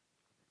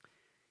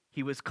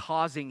 he was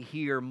causing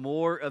here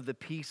more of the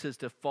pieces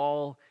to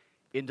fall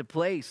into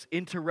place,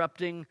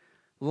 interrupting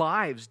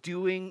lives,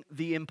 doing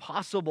the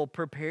impossible,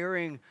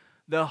 preparing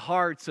the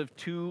hearts of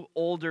two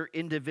older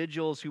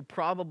individuals who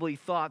probably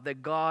thought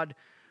that God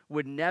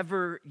would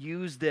never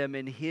use them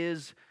in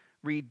his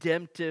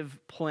redemptive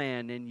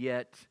plan, and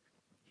yet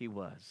he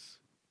was.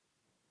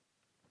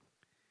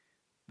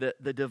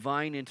 The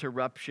divine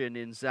interruption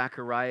in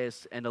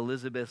Zacharias and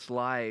Elizabeth's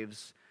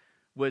lives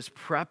was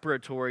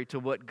preparatory to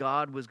what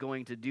God was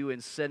going to do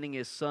in sending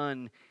his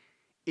son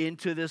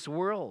into this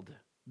world.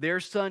 Their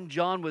son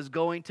John was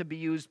going to be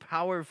used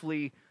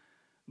powerfully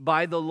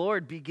by the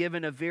Lord, be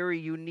given a very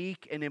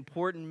unique and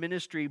important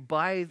ministry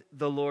by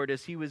the Lord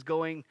as he was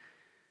going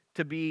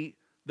to be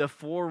the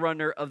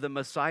forerunner of the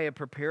Messiah,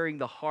 preparing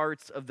the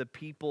hearts of the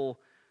people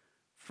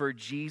for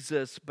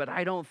Jesus. But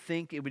I don't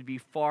think it would be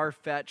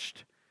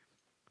far-fetched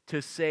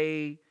to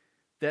say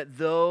that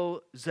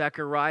though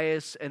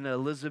Zacharias and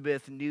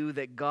Elizabeth knew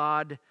that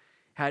God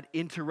had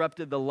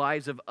interrupted the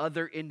lives of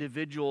other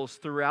individuals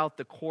throughout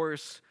the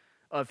course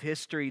of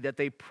history, that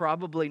they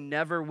probably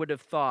never would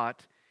have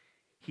thought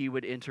he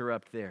would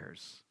interrupt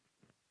theirs.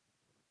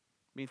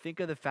 I mean, think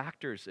of the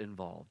factors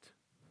involved.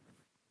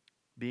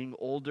 Being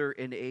older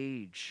in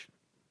age,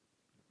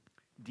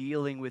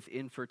 dealing with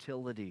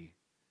infertility,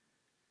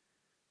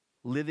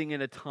 living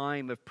in a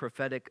time of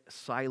prophetic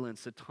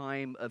silence, a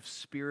time of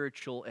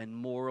spiritual and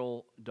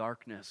moral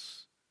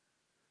darkness,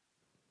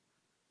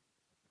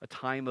 a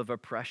time of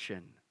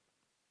oppression.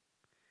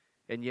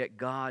 And yet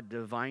God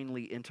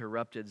divinely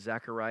interrupted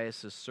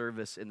Zacharias'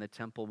 service in the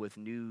temple with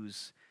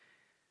news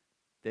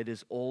that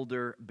his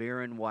older,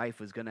 barren wife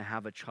was going to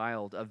have a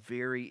child, a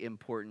very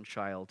important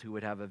child who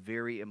would have a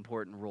very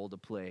important role to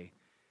play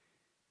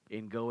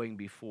in going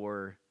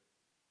before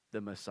the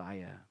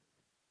Messiah.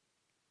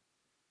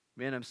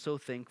 Man, I'm so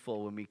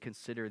thankful when we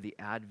consider the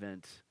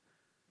advent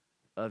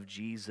of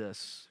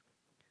Jesus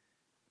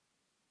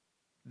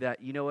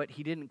that, you know what,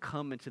 he didn't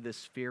come into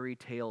this fairy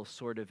tale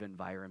sort of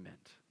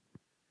environment.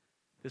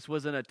 This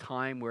wasn't a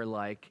time where,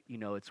 like, you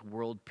know, it's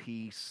world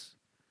peace,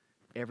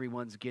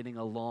 everyone's getting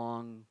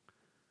along,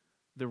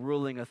 the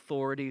ruling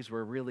authorities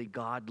were really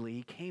godly.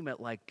 He came at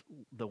like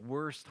the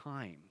worst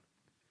time.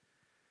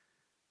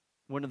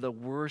 One of the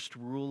worst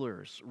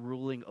rulers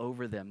ruling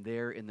over them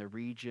there in the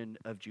region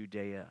of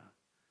Judea.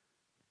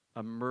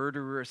 A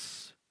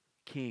murderous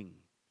king.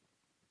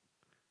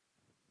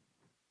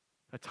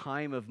 A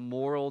time of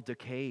moral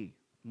decay,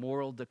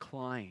 moral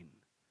decline.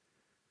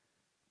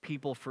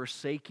 People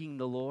forsaking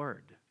the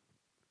Lord.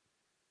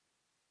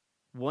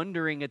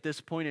 Wondering at this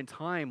point in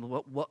time,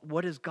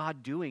 what is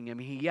God doing? I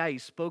mean, he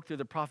spoke through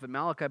the prophet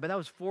Malachi, but that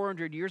was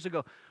 400 years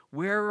ago.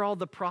 Where are all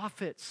the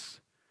prophets?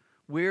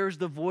 Where's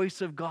the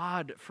voice of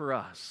God for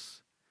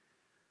us?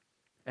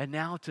 And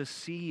now to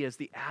see as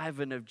the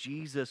advent of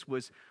Jesus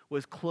was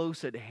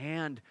close at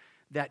hand,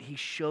 that he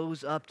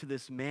shows up to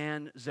this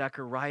man,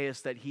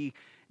 Zacharias, that he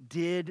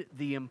did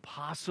the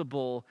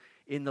impossible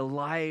in the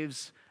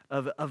lives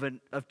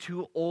of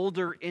two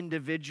older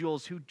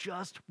individuals who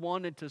just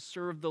wanted to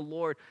serve the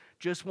Lord,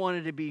 just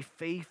wanted to be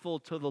faithful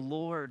to the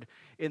Lord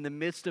in the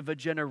midst of a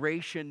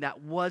generation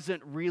that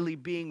wasn't really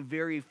being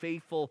very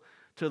faithful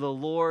to the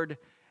Lord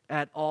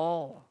at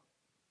all.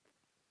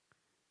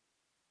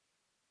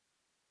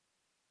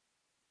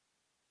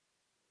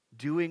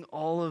 Doing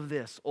all of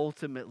this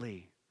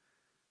ultimately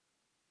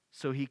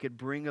so he could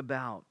bring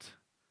about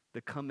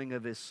the coming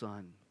of his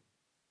son,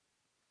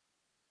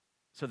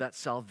 so that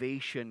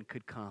salvation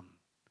could come,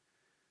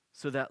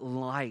 so that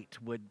light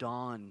would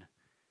dawn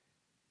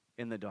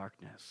in the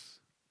darkness.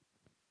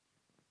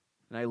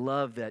 And I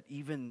love that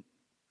even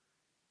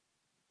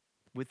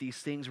with these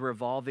things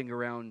revolving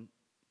around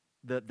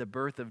the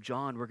birth of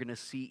John, we're going to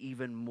see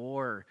even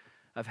more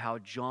of how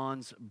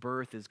John's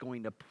birth is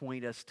going to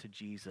point us to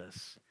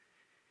Jesus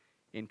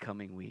in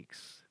coming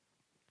weeks.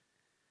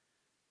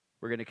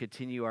 We're going to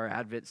continue our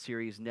Advent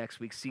series next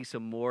week, see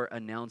some more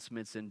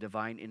announcements and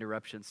divine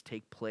interruptions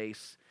take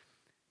place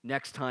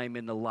next time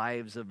in the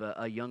lives of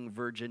a young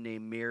virgin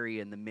named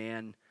Mary and the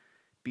man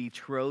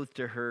betrothed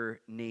to her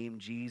named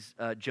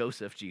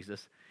Joseph.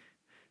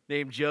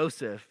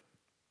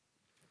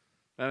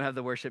 I don't have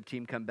the worship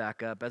team come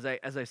back up. As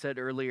I said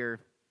earlier,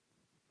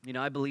 you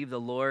know, I believe the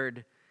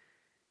Lord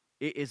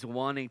is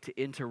wanting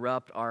to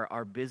interrupt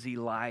our busy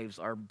lives,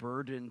 our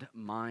burdened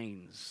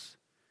minds.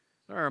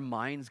 Our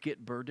minds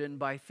get burdened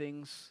by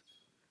things.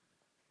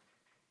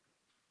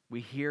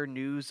 We hear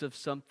news of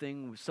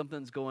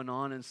something's going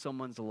on in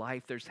someone's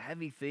life. There's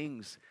heavy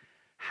things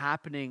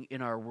happening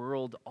in our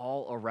world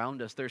all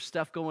around us. There's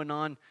stuff going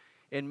on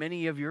in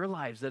many of your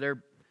lives that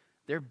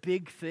they're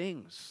big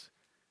things.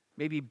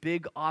 Maybe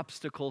big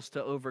obstacles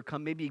to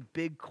overcome, maybe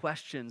big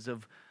questions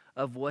of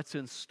what's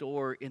in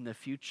store in the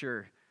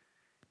future.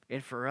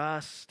 And for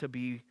us to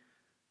be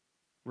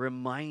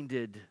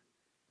reminded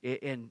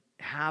and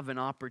have an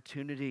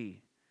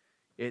opportunity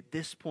at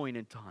this point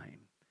in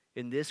time,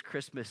 in this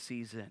Christmas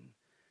season,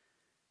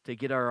 to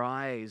get our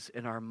eyes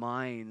and our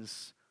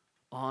minds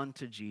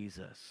onto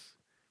Jesus.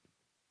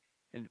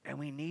 And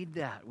we need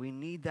that. We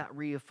need that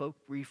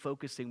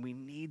refocusing. We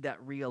need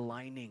that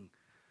realigning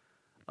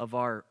of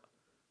our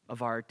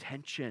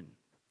attention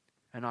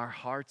and our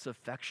heart's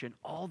affection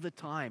all the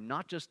time,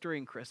 not just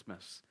during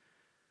Christmas.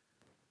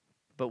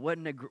 But what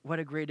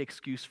a great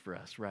excuse for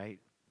us, right?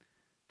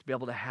 To be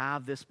able to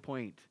have this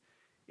point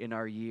in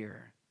our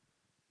year,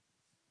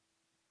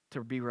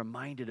 to be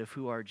reminded of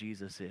who our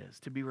Jesus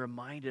is, to be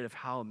reminded of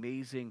how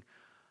amazing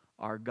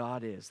our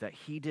God is, that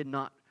he did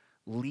not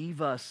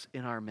leave us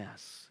in our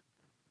mess.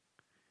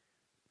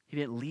 He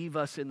didn't leave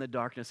us in the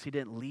darkness. He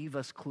didn't leave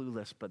us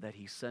clueless, but that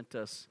he sent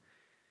us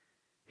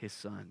his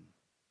Son.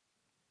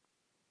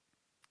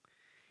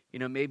 You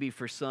know, maybe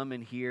for some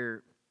in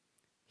here,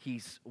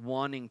 he's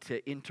wanting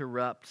to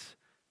interrupt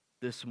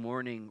this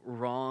morning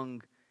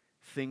wrong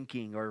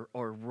thinking or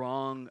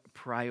wrong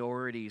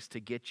priorities to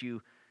get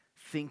you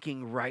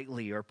thinking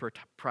rightly or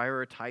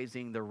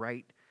prioritizing the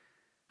right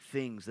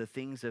things, the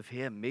things of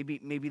him.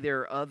 Maybe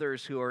there are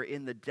others who are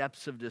in the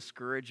depths of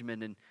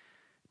discouragement and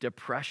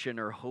depression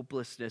or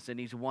hopelessness, and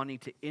he's wanting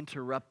to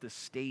interrupt the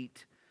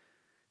state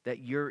that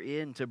you're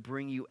in to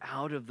bring you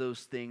out of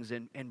those things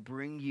and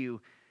bring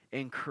you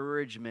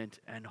encouragement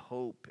and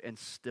hope and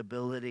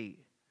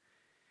stability.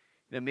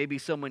 You know, maybe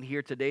someone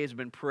here today has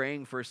been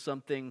praying for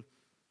something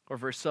or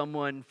for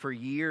someone for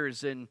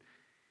years, and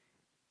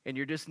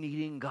you're just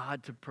needing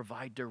God to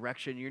provide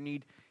direction.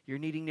 You're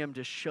needing him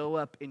to show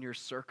up in your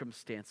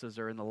circumstances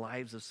or in the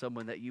lives of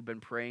someone that you've been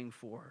praying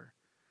for.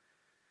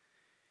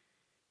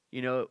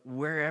 You know,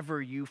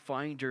 wherever you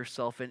find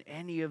yourself in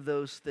any of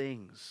those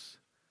things,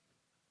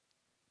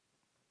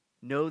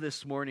 know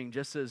this morning,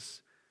 just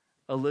as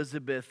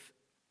Elizabeth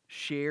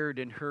shared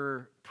in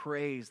her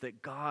praise,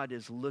 that God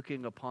is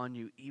looking upon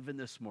you even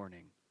this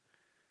morning.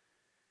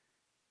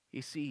 He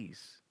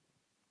sees.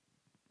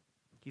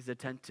 He's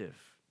attentive.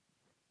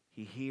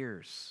 He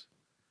hears.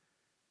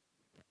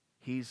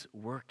 He's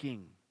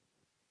working.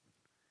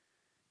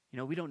 You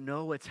know, we don't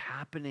know what's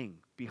happening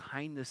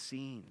behind the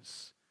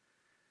scenes.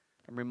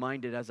 I'm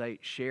reminded as I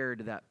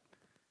shared that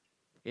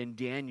in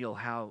Daniel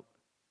how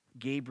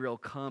Gabriel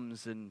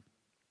comes and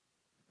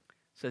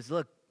says,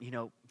 look, you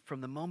know,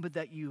 from the moment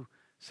that you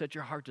set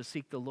your heart to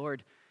seek the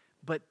Lord,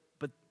 but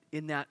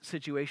in that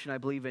situation, I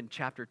believe in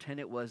chapter 10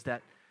 it was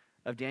that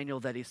of Daniel,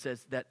 that he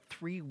says that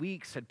 3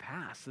 weeks had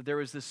passed, that there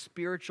was this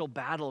spiritual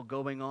battle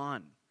going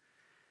on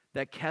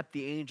that kept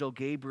the angel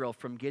Gabriel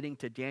from getting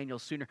to Daniel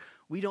sooner.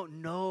 We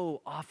don't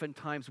know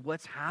oftentimes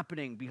what's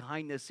happening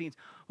behind the scenes,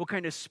 what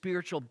kind of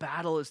spiritual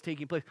battle is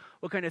taking place,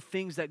 what kind of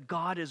things that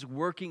God is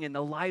working in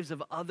the lives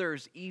of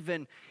others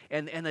even,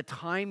 and the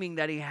timing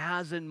that he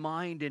has in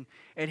mind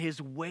and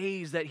his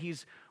ways that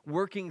he's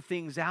working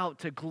things out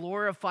to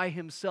glorify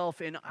himself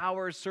in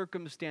our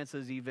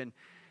circumstances even,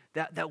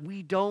 that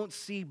we don't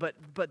see, but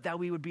that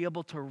we would be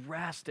able to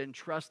rest and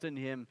trust in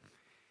him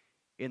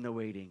in the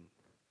waiting.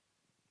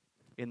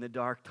 In the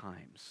dark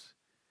times,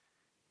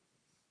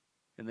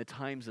 in the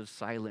times of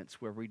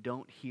silence where we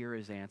don't hear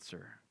his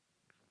answer,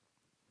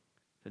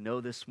 to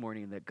know this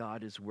morning that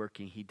God is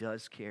working. He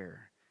does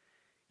care.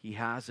 He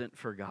hasn't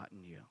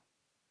forgotten you.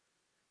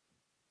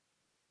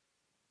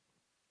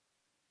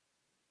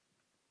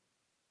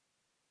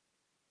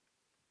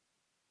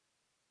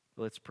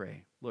 Let's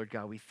pray. Lord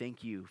God, we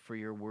thank you for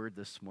your word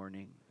this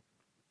morning.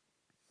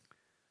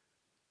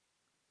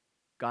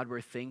 God,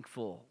 we're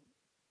thankful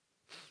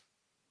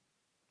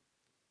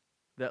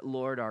that,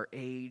 Lord, our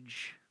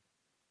age,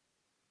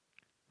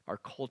 our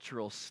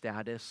cultural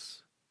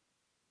status,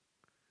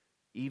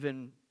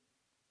 even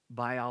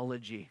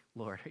biology,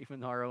 Lord,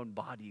 even our own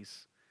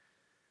bodies,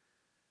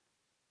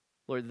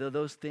 Lord,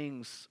 those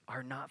things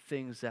are not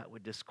things that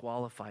would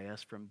disqualify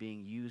us from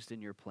being used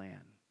in your plan.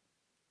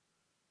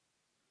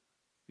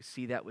 We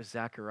see that with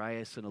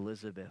Zacharias and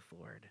Elizabeth,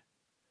 Lord.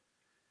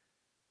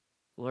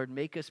 Lord,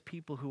 make us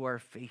people who are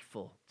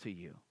faithful to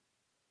you.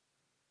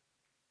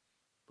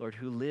 Lord,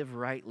 who live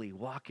rightly,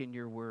 walk in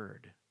your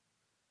word,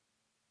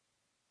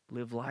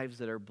 live lives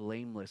that are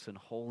blameless and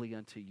holy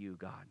unto you,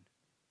 God.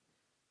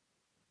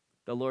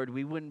 The Lord,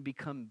 we wouldn't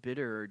become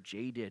bitter or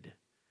jaded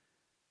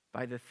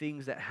by the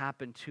things that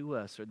happen to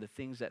us or the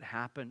things that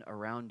happen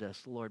around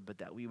us, Lord, but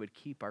that we would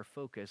keep our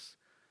focus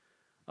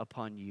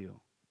upon you.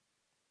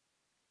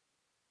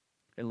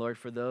 And Lord,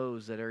 for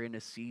those that are in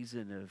a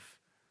season of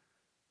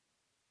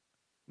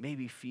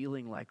maybe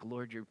feeling like,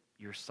 Lord,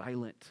 you're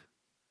silent.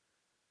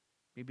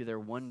 Maybe they're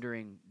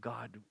wondering,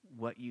 God,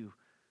 what you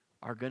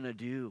are going to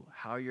do,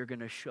 how you're going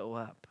to show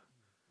up,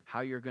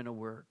 how you're going to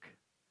work.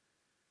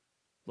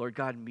 Lord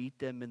God, meet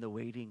them in the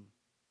waiting.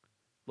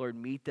 Lord,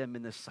 meet them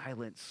in the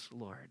silence,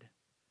 Lord.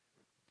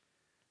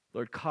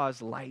 Lord,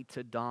 cause light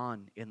to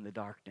dawn in the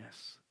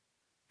darkness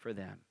for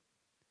them.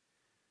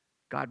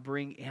 God,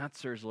 bring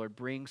answers, Lord.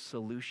 Bring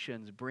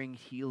solutions, bring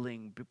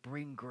healing,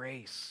 bring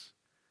grace.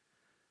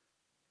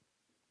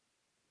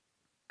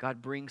 God,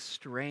 bring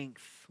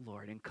strength,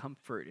 Lord, and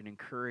comfort and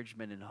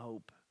encouragement and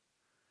hope.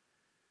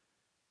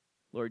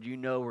 Lord, you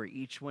know where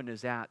each one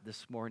is at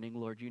this morning.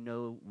 Lord, you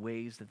know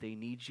ways that they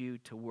need you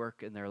to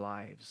work in their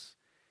lives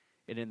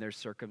and in their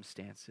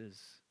circumstances.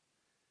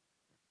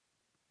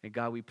 And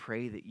God, we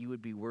pray that you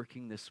would be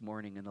working this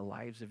morning in the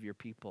lives of your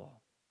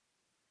people.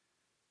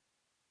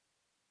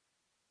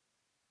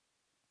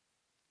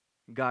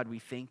 God, we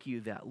thank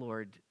you that,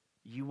 Lord,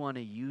 you want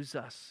to use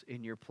us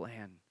in your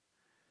plan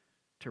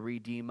to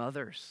redeem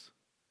others.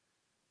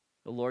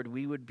 Lord,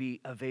 we would be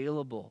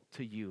available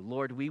to you.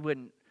 Lord, we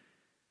wouldn't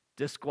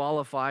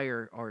disqualify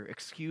or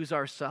excuse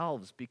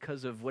ourselves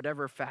because of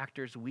whatever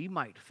factors we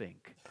might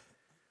think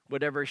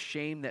whatever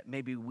shame that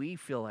maybe we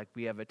feel like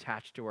we have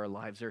attached to our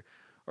lives,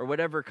 or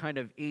whatever kind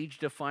of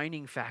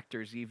age-defining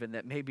factors even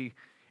that maybe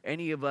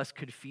any of us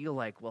could feel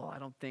like, well, I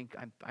don't think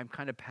I'm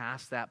kind of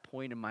past that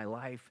point in my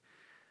life.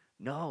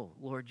 No,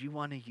 Lord, you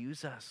want to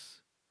use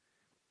us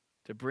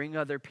to bring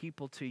other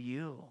people to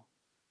you.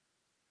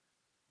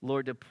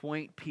 Lord, to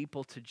point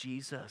people to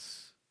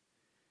Jesus.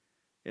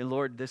 And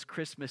Lord, this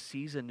Christmas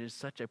season is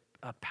such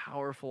a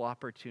powerful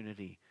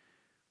opportunity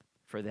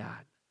for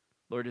that.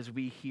 Lord, as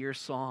we hear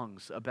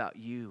songs about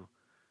you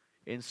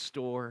in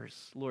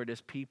stores, Lord,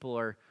 as people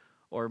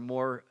are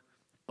more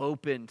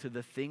open to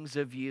the things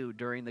of you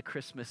during the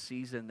Christmas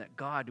season, that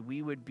God,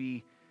 we would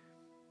be,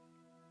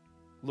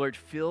 Lord,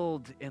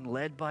 filled and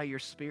led by your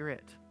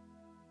Spirit.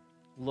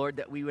 Lord,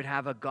 that we would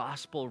have a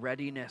gospel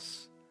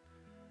readiness,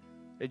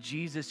 that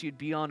Jesus, you'd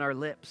be on our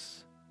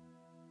lips.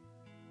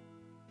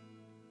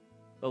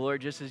 But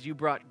Lord, just as you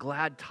brought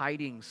glad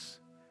tidings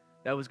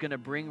that was going to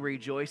bring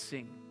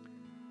rejoicing,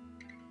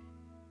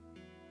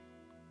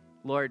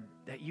 Lord,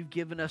 that you've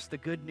given us the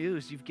good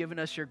news. You've given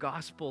us your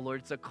gospel,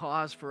 Lord. It's a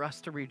cause for us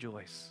to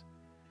rejoice.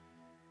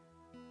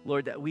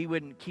 Lord, that we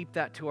wouldn't keep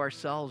that to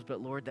ourselves, but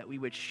Lord, that we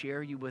would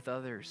share you with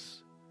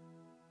others.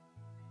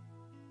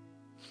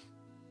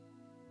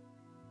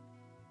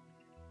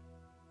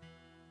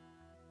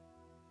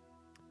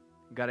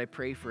 God, I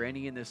pray for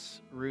any in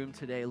this room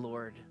today,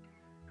 Lord,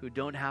 who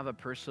don't have a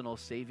personal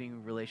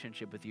saving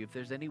relationship with you. If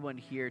there's anyone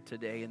here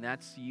today, and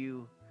that's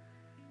you,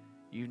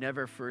 you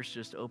never first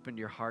just opened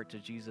your heart to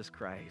Jesus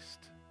Christ.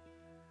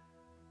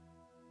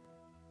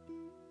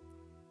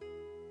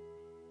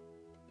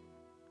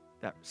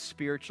 That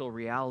spiritual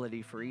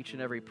reality for each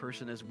and every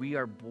person is we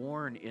are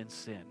born in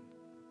sin.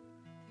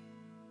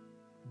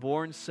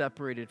 Born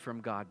separated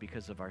from God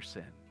because of our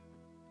sin.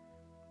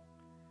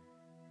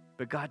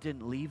 But God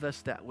didn't leave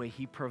us that way.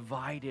 He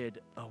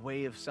provided a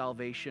way of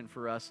salvation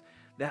for us.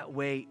 That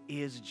way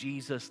is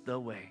Jesus, the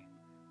way,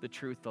 the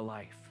truth, the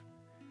life.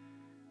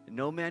 And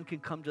no man can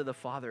come to the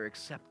Father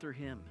except through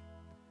him.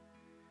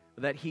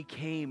 That he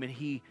came and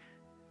he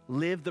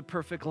lived the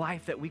perfect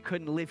life that we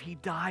couldn't live. He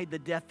died the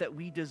death that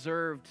we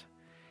deserved.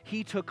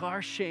 He took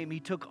our shame. He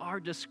took our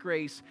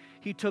disgrace.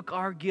 He took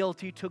our guilt.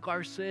 He took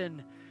our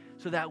sin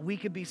so that we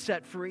could be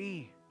set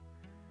free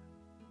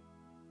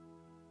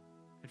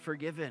and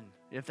forgiven.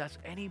 If that's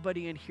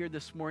anybody in here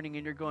this morning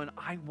and you're going,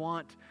 I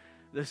want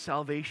the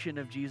salvation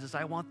of Jesus.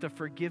 I want the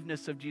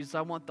forgiveness of Jesus.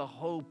 I want the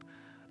hope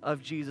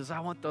of Jesus. I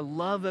want the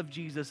love of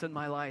Jesus in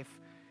my life.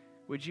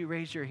 Would you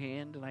raise your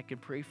hand and I can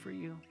pray for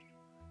you?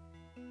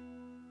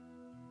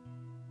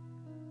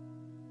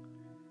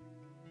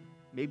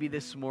 Maybe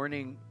this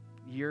morning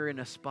you're in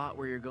a spot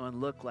where you're going,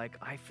 look, like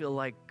I feel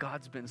like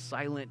God's been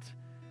silent.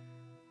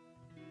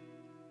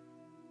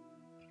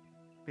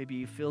 Maybe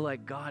you feel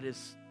like God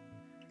has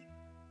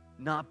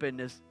not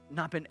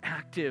been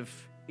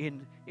active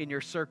in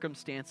your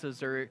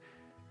circumstances or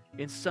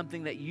in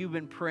something that you've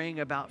been praying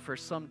about for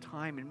some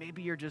time. And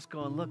maybe you're just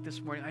going, look, this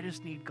morning, I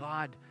just need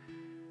God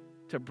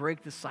to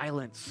break the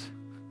silence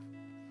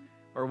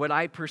or what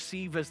I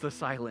perceive as the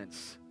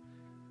silence.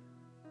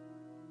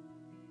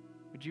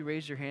 Would you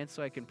raise your hand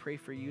so I can pray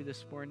for you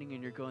this morning?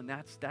 And you're going,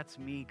 that's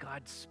me.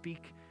 God,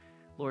 speak.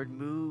 Lord,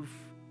 move.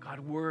 God,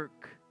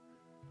 work.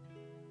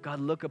 God,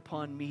 look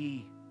upon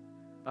me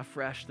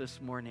afresh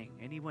this morning.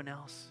 Anyone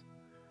else?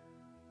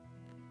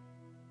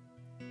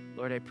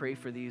 Lord, I pray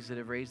for these that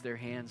have raised their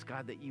hands,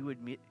 God, that you would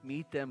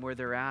meet them where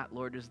they're at.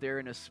 Lord, is there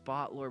in a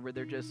spot, Lord, where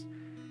they're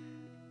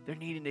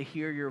needing to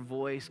hear your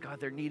voice. God,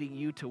 they're needing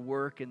you to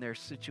work in their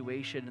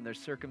situation and their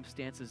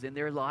circumstances, in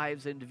their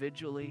lives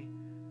individually.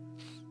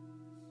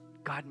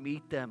 God,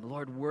 meet them.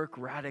 Lord, work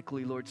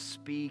radically. Lord,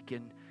 speak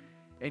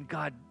and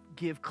God,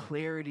 give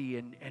clarity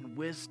and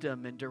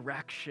wisdom and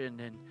direction.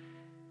 And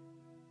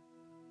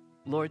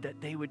Lord,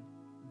 that they would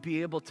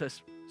be able to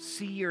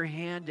see your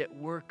hand at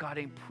work, God,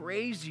 and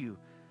praise you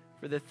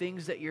for the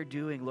things that you're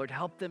doing. Lord,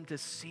 help them to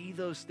see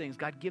those things.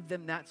 God, give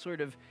them that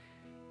sort of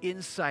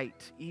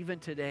insight even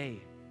today.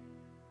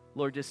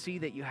 Lord, to see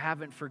that you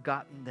haven't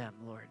forgotten them,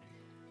 Lord.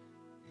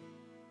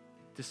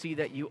 To see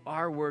that you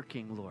are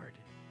working, Lord,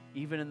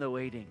 even in the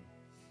waiting.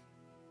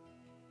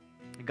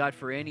 And God,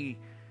 for any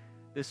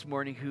this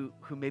morning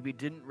who maybe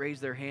didn't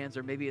raise their hands,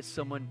 or maybe it's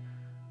someone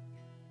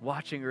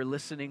watching or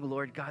listening,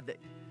 Lord, God, that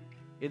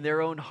in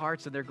their own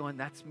hearts and they're going,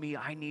 that's me,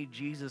 I need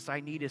Jesus, I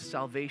need his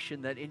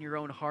salvation, that in your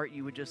own heart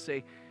you would just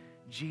say,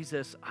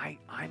 Jesus,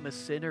 I'm a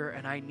sinner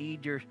and I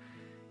need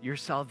your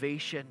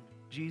salvation.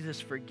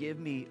 Jesus, forgive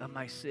me of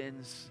my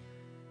sins.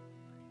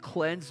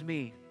 Cleanse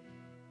me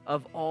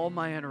of all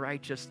my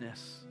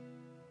unrighteousness.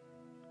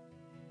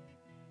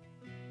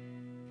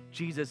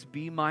 Jesus,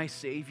 be my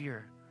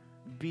Savior.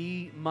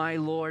 Be my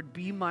Lord.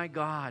 Be my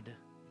God.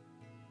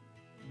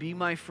 Be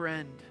my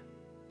friend.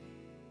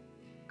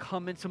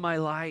 Come into my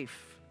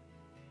life.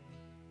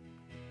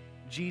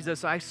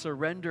 Jesus, I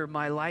surrender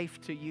my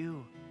life to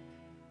you.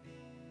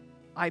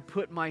 I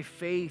put my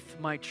faith,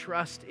 my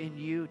trust in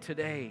you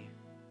today.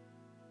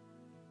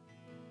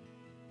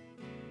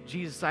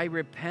 Jesus, I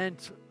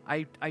repent.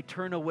 I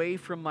turn away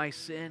from my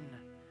sin.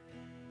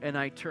 and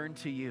I turn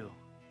to you.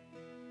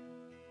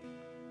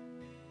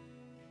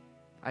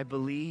 I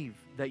believe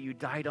that you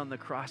died on the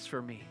cross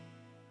for me.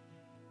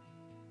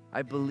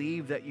 I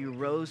believe that you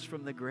rose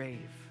from the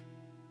grave.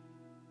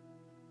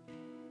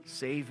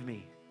 Save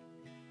me.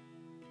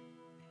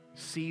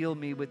 Seal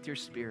me with your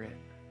Spirit.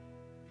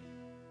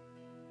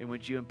 And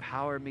would you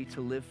empower me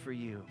to live for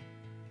you?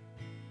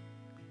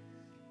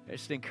 I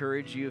just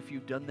encourage you, if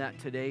you've done that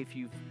today, if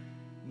you've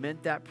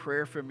meant that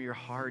prayer from your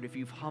heart, if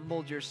you've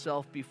humbled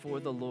yourself before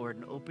the Lord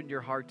and opened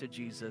your heart to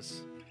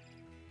Jesus,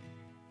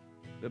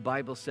 the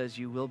Bible says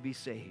you will be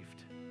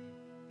saved.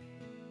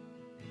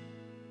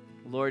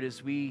 Lord,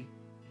 as we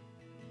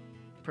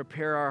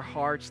prepare our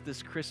hearts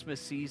this Christmas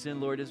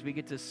season, Lord, as we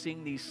get to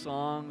sing these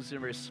songs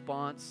in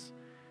response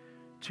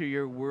to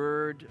your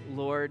word,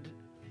 Lord,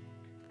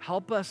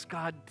 help us,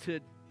 God, to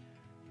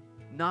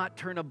not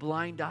turn a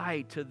blind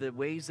eye to the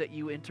ways that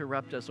you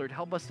interrupt us. Lord,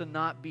 help us to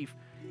not be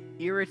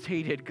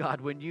irritated,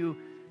 God, when you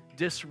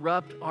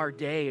disrupt our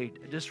day,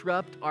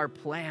 disrupt our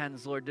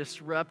plans, Lord,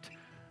 disrupt,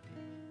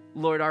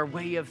 Lord, our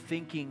way of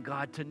thinking,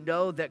 God, to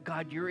know that,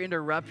 God, your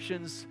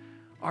interruptions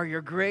are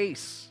your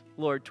grace,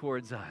 Lord,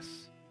 towards us.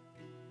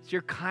 It's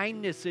your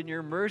kindness and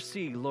your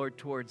mercy, Lord,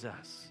 towards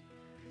us.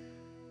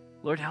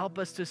 Lord, help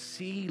us to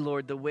see,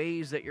 Lord, the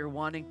ways that you're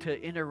wanting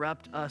to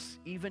interrupt us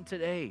even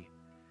today.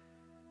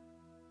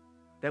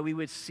 That we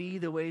would see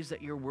the ways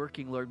that you're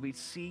working, Lord. We'd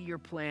see your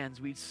plans.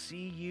 We'd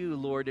see you,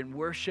 Lord, and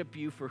worship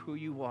you for who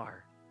you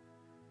are.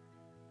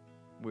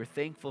 We're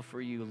thankful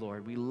for you,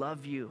 Lord. We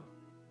love you.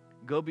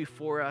 Go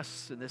before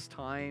us in this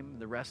time,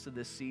 the rest of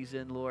this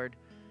season, Lord.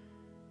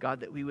 God,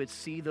 that we would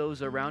see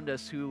those around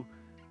us who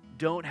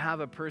don't have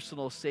a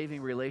personal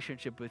saving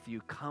relationship with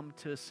you come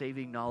to a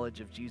saving knowledge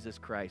of Jesus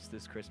Christ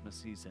this Christmas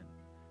season.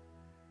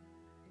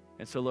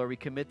 And so, Lord, we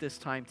commit this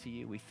time to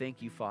you. We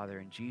thank you, Father,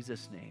 in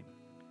Jesus' name.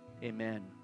 Amen.